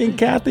Erik and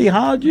Kathy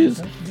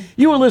Hodges.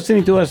 You are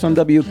listening to us on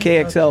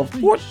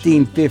WKXL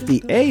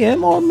 1450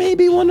 AM or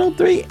maybe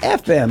 103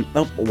 FM,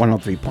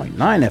 103.9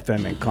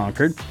 FM in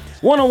Concord,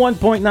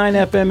 101.9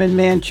 FM in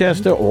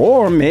Manchester,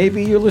 or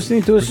maybe you're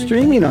listening to us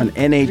streaming on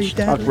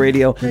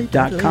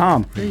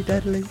nhtalkradio.com.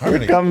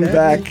 We're coming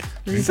back.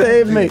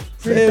 Save me.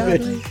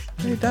 Save me.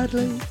 Ray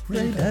Dudley,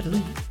 Ray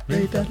Dudley,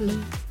 Ray Dudley,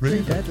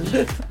 Ray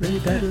Dudley, Ray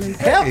Dudley.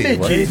 Help me,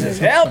 Jesus,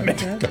 help me.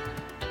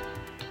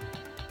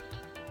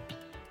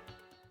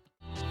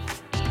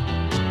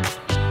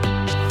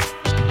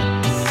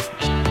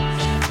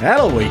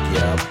 That'll wake you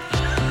up.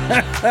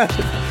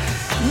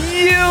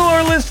 You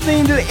are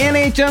listening to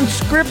NH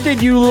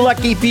Unscripted, you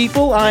lucky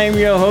people. I am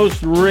your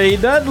host, Ray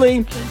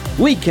Dudley.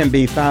 We can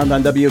be found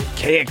on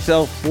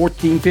WKXL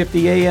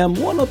 1450 AM,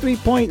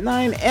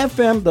 103.9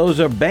 FM. Those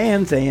are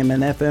bands, AM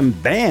and FM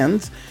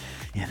bands.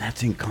 And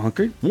that's in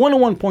Concord.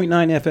 101.9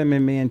 FM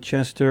in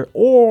Manchester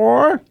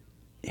or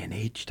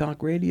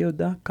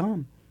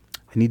nhtalkradio.com.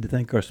 I need to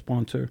thank our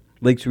sponsor,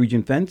 Lakes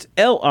Region Fence,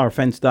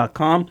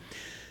 lrfence.com.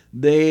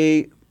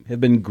 They have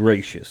been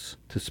gracious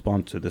to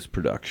sponsor this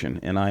production,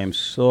 and I am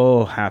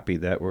so happy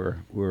that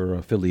we're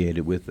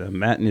affiliated with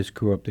Matt and his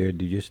crew up there.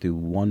 Just do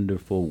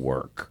wonderful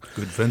work.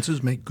 Good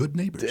fences make good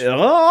neighbors.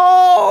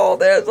 Oh,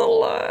 there's a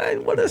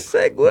line. What a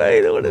segue.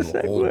 What a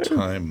segue.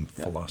 Old-time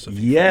philosophy.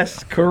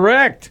 Yes,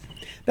 correct.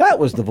 That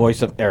was the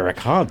voice of Erik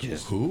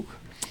Hodges. Who?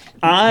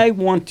 I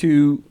want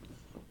to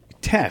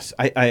Tess.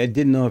 I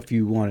didn't know if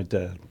you wanted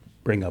to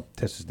bring up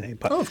Tess's name,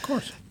 but Oh, of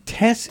course.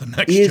 Tess the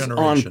next is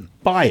generation. on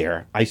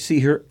fire. I see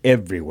her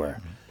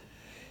everywhere. Mm-hmm.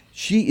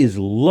 She is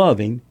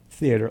loving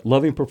theater,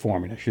 loving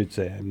performing, I should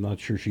say. I'm not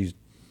sure she's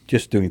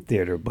just doing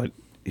theater, but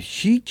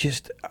she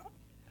just,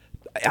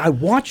 I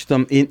watched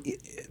them,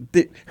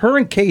 her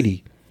and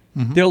Katie,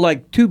 they're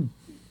like two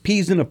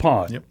peas in a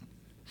pod. Yep.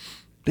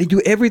 They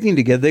do everything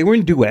together. They were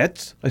in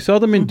duets. I saw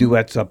them in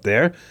duets up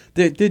there.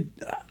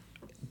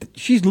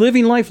 She's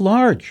living life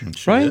large,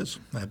 right? She is,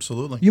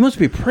 absolutely. You must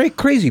be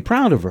crazy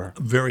proud of her.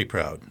 Very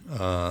proud.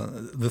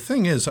 The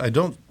thing is, I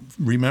don't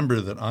remember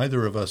that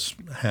either of us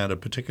had a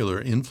particular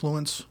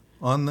influence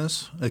on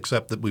this,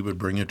 except that we would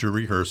bring her to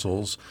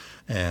rehearsals,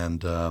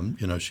 and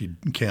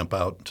she'd camp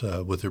out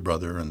with her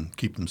brother and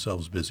keep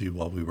themselves busy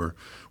while we were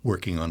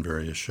working on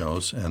various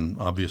shows, and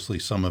obviously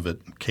some of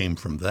it came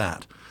from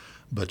that.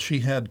 But she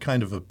had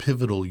kind of a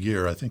pivotal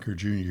year, I think her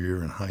junior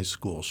year in high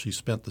school. She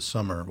spent the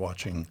summer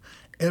watching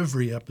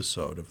every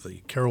episode of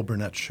the Carol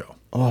Burnett show.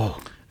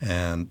 Oh.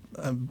 And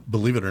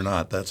believe it or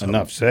not, that's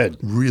enough said.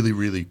 Really,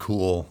 really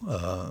cool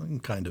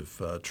kind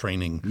of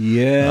training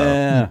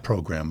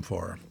program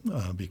for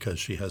her because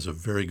she has a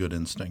very good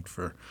instinct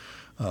for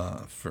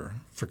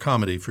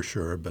comedy for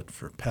sure, but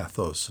for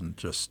pathos and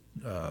just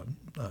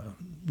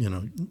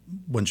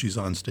when she's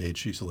on stage,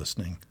 she's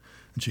listening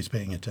and she's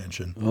paying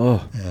attention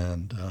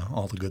and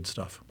all the good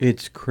stuff.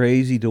 It's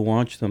crazy to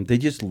watch them. They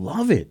just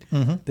love it.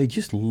 Mm-hmm. They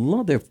just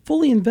love. They're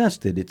fully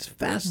invested. It's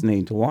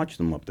fascinating to watch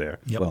them up there.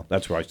 Yep. Well,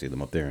 that's where I see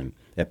them up there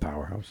at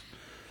Powerhouse.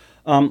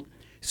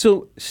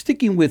 So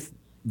sticking with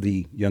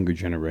the younger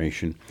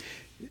generation,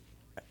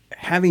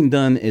 having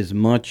spent as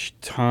much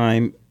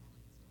time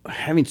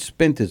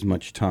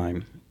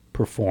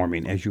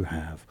performing as you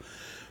have,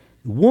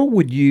 what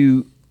would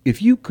you,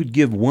 if you could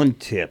give one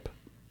tip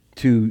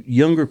to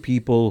younger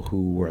people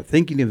who are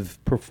thinking of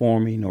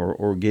performing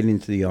or getting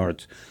into the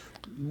arts,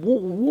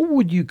 what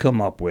would you come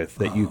up with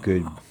that you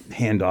could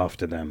hand off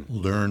to them?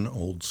 Learn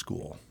old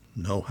school.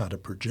 Know how to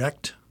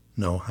project.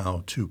 Know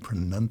how to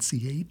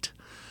pronunciate.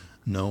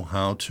 Know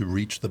how to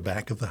reach the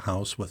back of the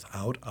house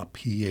without a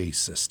PA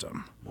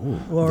system.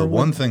 Or the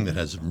one thing that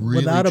has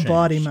really without changed, a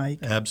body mic.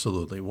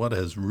 Absolutely. What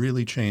has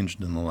really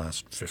changed in the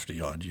last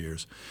 50-odd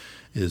years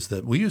is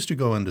that we used to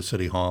go into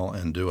City Hall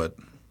and do it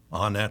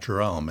au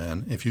naturel,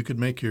 man. If you could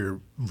make your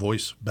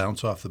voice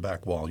bounce off the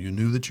back wall, you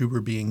knew that you were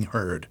being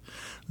heard.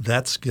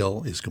 That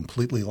skill is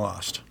completely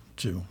lost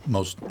to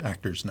most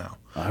actors now.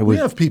 We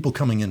have people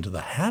coming into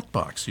the hat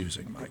box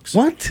using mics.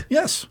 What?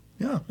 Yes.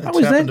 Yeah, it's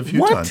happened a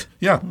few times.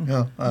 Yeah.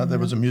 There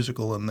was a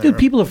musical in there. Dude,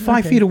 people are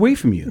 5 feet away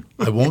from you.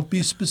 I won't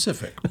be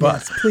specific, but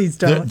yes, please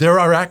don't. There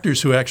are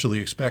actors who actually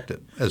expect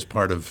it as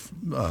part of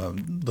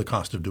the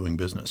cost of doing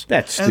business.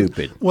 That's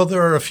stupid. Well,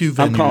 there are a few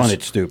venues. I'm calling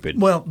it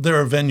stupid. Well, there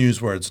are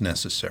venues where it's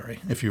necessary.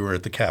 If you were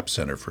at the Cap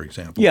Center, for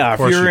example, yeah, of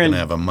course if you're you in can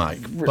have a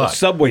mic. A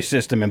subway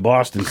system in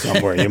Boston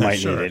somewhere, you might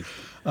sure. need it.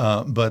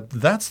 But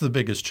that's the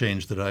biggest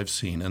change that I've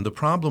seen. And the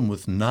problem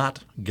with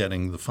not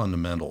getting the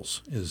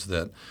fundamentals is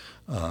that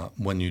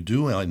when you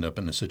do end up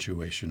in a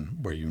situation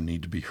where you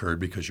need to be heard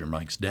because your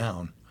mic's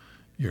down,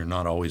 you're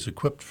not always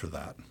equipped for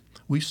that.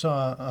 We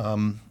saw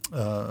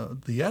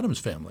the Addams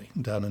Family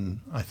down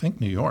in, I think,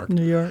 New York.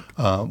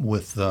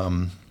 With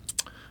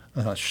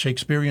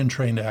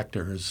Shakespearean-trained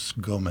actor is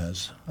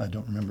Gomez. I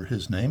don't remember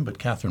his name, but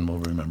Kathryn will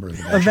remember it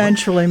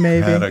eventually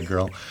maybe. Had a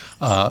girl.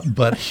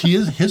 But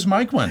his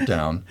mic went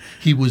down.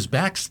 He was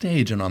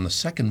backstage and on the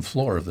second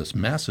floor of this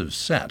massive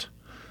set,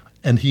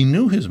 and he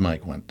knew his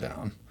mic went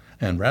down.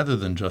 And rather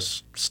than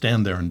just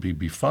stand there and be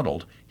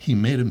befuddled, he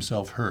made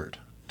himself heard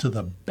to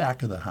the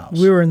back of the house.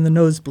 We were in the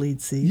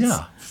nosebleed seats.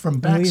 Yeah,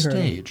 from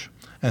backstage.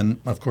 And,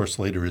 of course,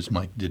 later his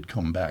mic did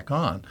come back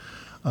on.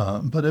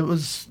 But it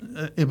was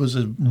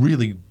a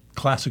really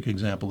classic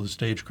example of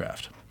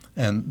stagecraft.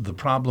 And the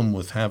problem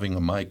with having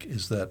a mic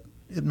is that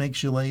it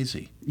makes you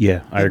lazy.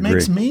 Yeah, I agree. It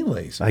makes me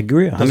lazy. I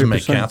agree 100%. It doesn't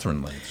make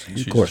Kathryn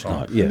lazy. Of course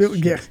not, yes.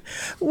 Yeah.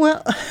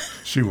 Well,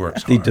 she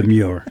works the hard.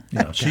 Demure.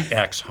 She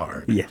acts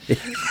hard. Yeah.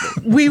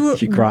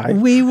 She cried?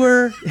 We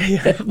were,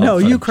 no,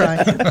 you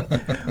cried.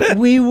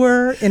 We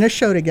were in a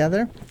show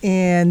together,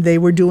 and they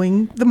were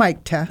doing the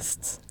mic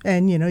tests.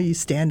 And, you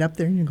stand up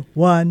there and you go,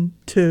 1,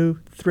 2,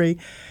 3.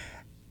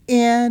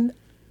 And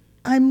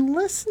I'm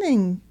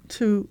listening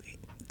to,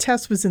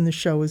 Tess was in the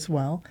show as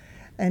well,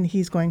 and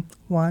he's going,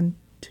 1,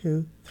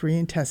 2, 3,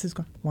 and Tess is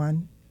going,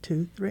 1,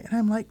 2, 3. And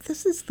I'm like,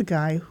 this is the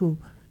guy who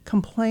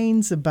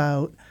complains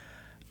about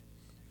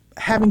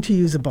having to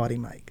use a body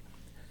mic.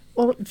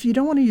 Well, if you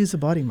don't want to use a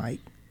body mic,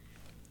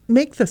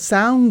 make the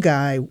sound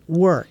guy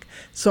work.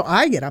 So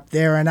I get up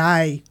there and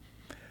I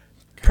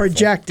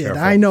projected.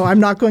 Careful. I know I'm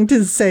not going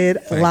to say it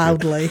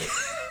loudly,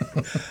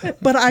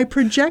 but I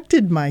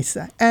projected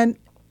myself. And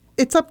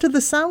it's up to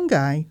the sound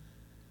guy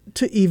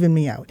to even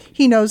me out.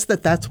 He knows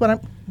that that's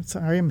what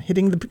I'm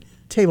hitting the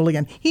table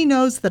again. He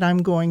knows that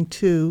I'm going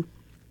to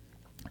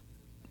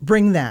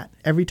bring that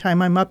every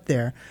time I'm up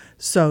there.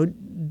 So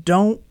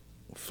don't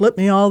flip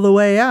me all the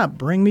way up.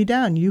 Bring me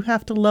down. You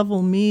have to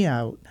level me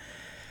out.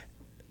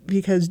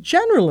 Because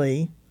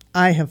generally,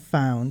 I have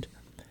found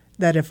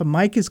that if a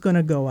mic is going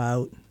to go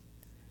out,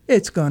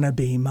 it's going to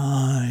be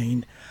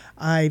mine.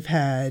 I've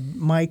had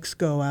mics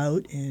go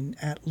out in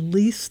at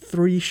least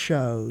 3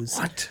 shows.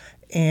 What?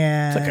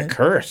 And It's like a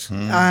curse.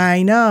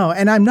 I know.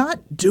 And I'm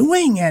not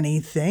doing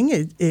anything.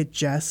 It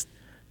just,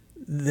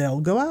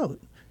 they'll go out.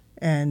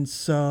 And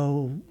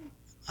so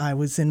I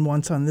was in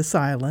once on this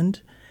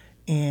island,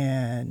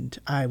 and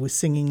I was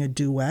singing a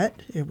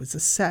duet. It was a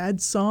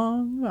sad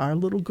song. Our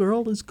little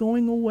girl is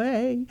going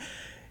away.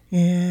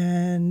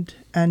 And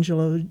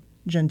Angelo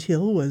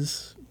Gentile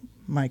was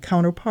my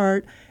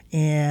counterpart,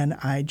 and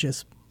I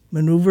just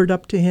maneuvered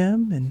up to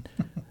him and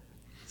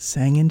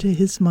sang into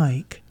his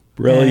mic.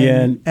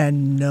 Brilliant.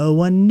 And no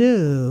one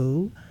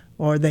knew,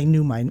 or they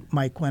knew my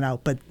mic went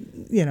out, but,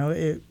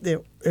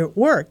 it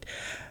worked.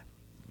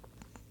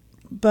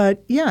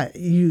 But, yeah,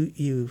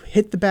 you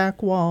hit the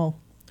back wall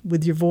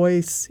with your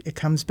voice. It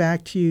comes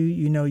back to you.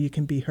 You know you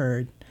can be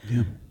heard.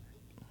 Yeah.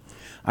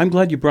 I'm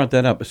glad you brought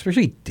that up,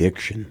 especially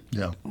diction.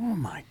 Yeah. Oh,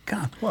 my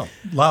God. Well,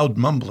 loud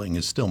mumbling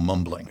is still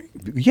mumbling.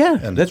 Yeah,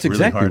 And that's it's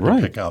really exactly hard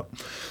right. to pick out.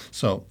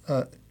 So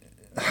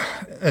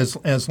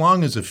as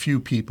long as a few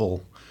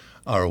people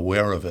are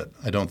aware of it,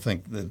 I don't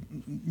think that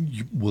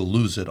you will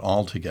lose it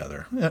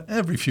altogether.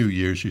 Every few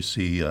years you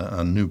see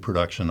a new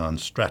production on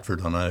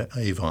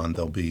Stratford-on-Avon.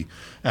 There'll be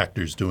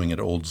actors doing it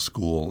old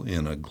school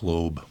in a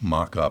Globe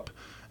mock-up,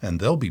 and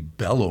they'll be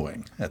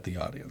bellowing at the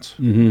audience.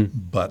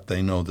 But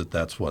they know that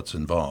that's what's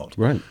involved.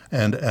 Right.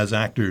 And as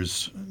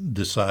actors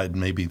decide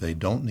maybe they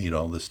don't need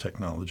all this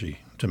technology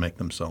to make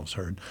themselves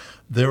heard,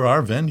 there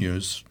are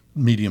venues,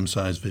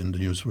 medium-sized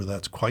venues, where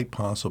that's quite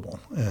possible.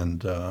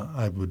 And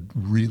I would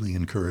really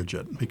encourage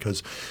it,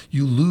 because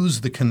you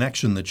lose the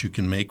connection that you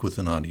can make with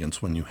an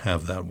audience when you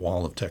have that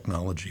wall of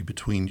technology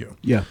between you.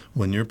 Yeah.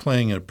 When you're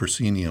playing a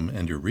proscenium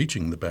and you're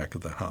reaching the back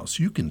of the house,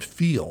 you can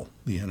feel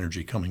the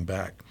energy coming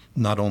back,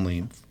 not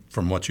only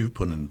from what you've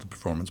put into the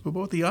performance, but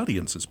what the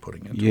audience is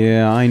putting into it.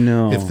 Yeah, I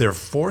know. If they're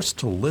forced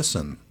to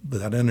listen,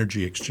 that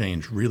energy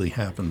exchange really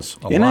happens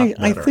a and lot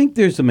I better. think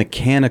there's a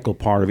mechanical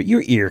part of it.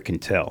 Your ear can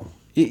tell.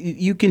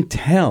 You can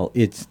tell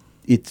it's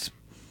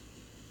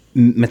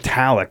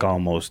metallic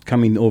almost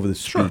coming over the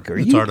speaker.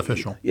 It's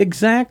artificial.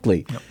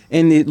 Exactly. Yep.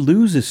 And it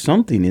loses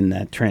something in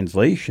that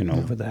translation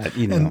over that,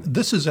 And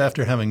this is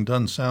after having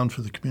done sound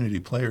for the community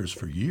players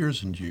for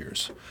years and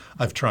years.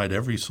 I've tried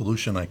every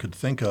solution I could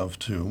think of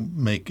to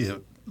make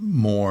it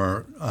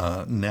more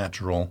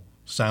natural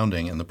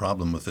sounding, and the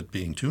problem with it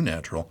being too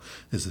natural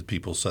is that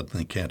people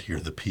suddenly can't hear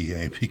the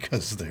PA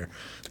because they're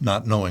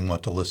not knowing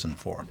what to listen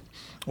for,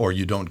 or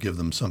you don't give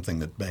them something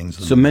that bangs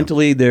them. So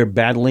mentally they're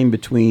battling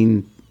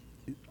between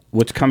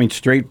what's coming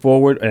straight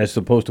forward as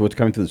opposed to what's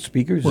coming through the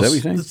speakers? Is that what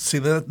you're saying? See,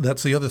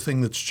 that's the other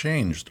thing that's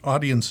changed.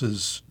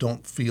 Audiences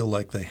don't feel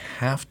like they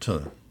have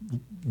to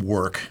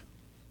work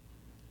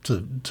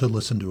to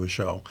listen to a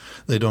show.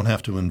 They don't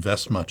have to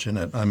invest much in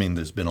it. I mean,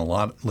 there's been a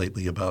lot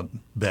lately about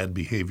bad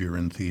behavior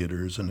in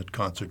theaters and at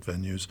concert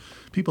venues.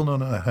 People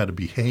don't know how to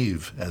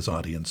behave as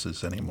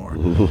audiences anymore.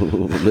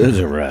 Ooh, there's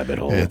a rabbit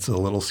hole. It's a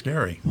little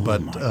scary.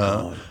 But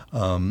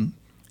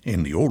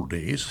in the old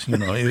days,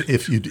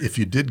 if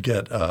you did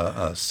get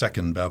a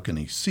second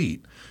balcony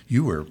seat,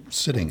 you were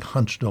sitting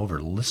hunched over,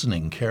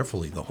 listening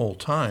carefully the whole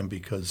time,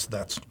 because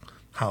that's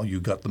how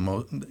you got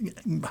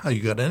how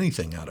you got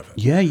anything out of it.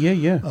 Yeah.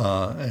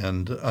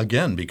 And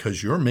again,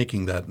 because you're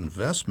making that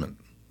investment,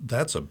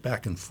 that's a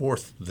back and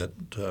forth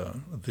that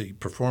the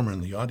performer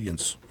and the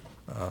audience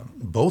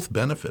both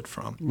benefit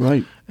from.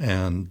 Right.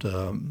 And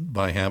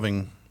by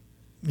having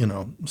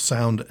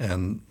sound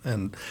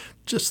and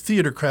just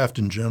theater craft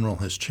in general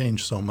has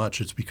changed so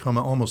much. It's become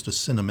almost a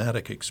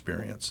cinematic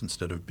experience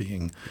instead of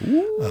being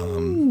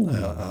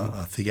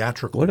a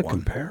theatrical What a one.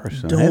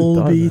 comparison. I hadn't thought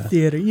of Dolby that.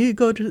 theater. You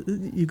go to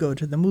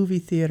the movie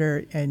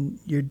theater and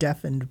you're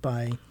deafened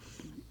by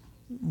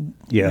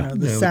Yeah. the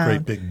The sound.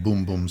 great big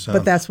boom boom sound.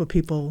 But that's what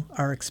people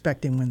are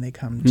expecting when they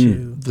come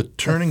to The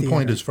turning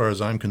point, theater. as far as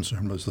I'm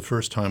concerned, was the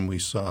first time we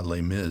saw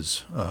Les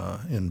Mis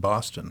in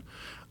Boston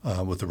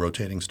with the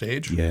rotating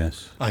stage.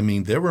 Yes. I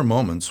mean, there were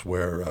moments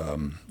where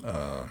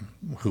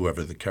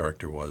whoever the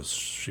character was,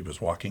 she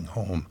was walking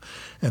home.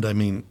 And I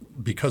mean,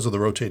 because of the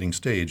rotating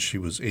stage, she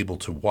was able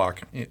to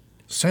walk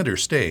center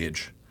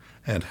stage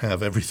and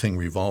have everything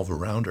revolve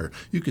around her.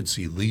 You could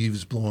see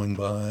leaves blowing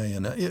by,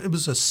 and it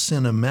was a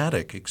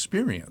cinematic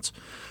experience.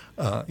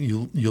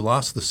 You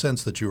lost the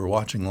sense that you were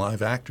watching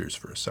live actors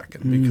for a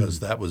second, because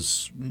it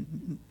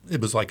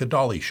was like a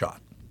dolly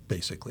shot,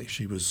 basically.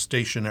 She was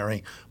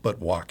stationary but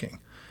walking.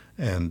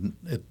 And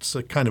it's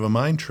a kind of a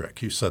mind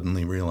trick. You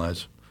suddenly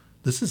realize,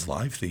 this is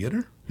live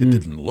theater? It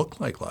didn't look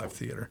like live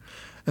theater.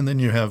 And then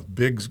you have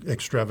big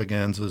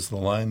extravaganzas. The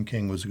Lion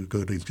King was a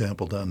good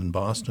example down in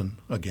Boston,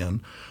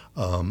 again,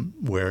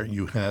 where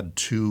you had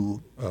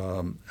two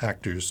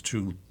actors,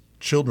 two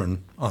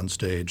children on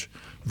stage,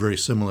 very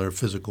similar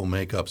physical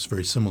makeups,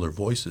 very similar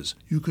voices.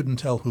 You couldn't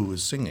tell who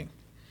was singing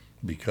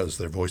because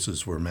their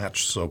voices were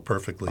matched so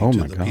perfectly Oh, to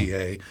my the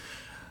God. PA.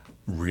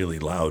 really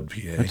loud PA.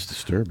 That's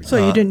disturbing. So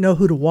you didn't know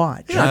who to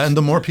watch. Yeah, and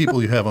the more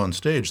people you have on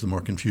stage, the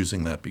more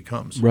confusing that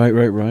becomes.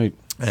 Right.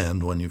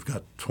 And when you've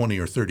got 20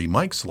 or 30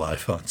 mics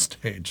live on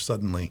stage,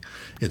 suddenly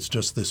it's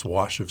just this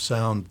wash of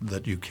sound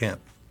that you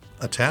can't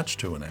attach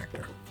to an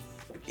actor.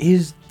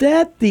 Is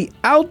that the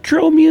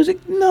outro music?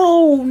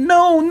 No.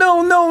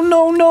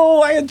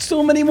 I had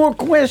so many more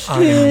questions.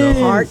 I know.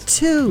 Part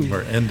 2.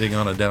 We're ending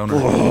on a downer.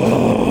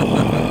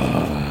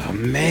 Oh,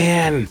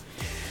 man.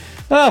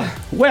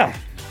 Well,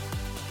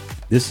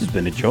 this has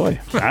been a joy.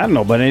 I don't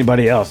know about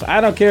anybody else.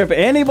 I don't care if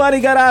anybody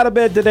got out of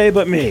bed today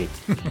but me.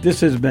 This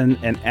has been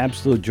an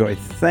absolute joy.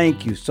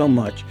 Thank you so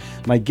much.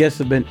 My guests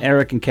have been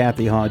Erik and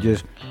Kathy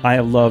Hodges. I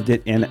have loved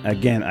it. And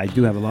again, I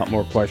do have a lot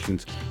more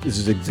questions. This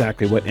is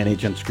exactly what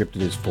NH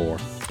Unscripted is for.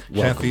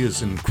 Welcome. Kathy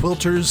is in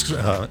Quilters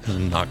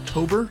in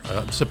October,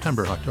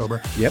 September,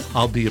 October. Yep.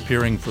 I'll be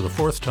appearing for the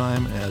 4th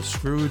time as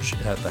Scrooge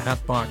at the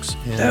Hatbox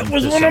in That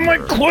was December. one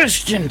of my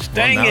questions.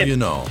 Dang Well, now it. you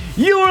know.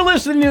 You are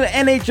listening to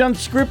NH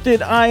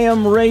Unscripted. I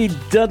am Ray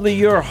Dudley,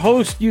 your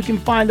host. You can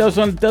find us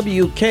on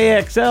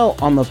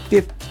WKXL on the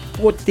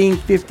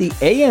 1450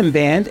 AM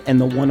band and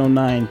the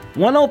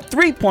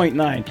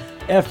 103.9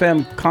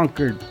 FM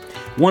Concord,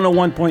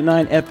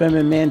 101.9 FM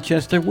in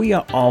Manchester. We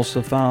are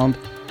also found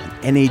on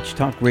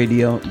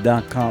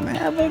nhtalkradio.com.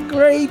 Have a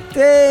great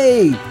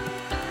day.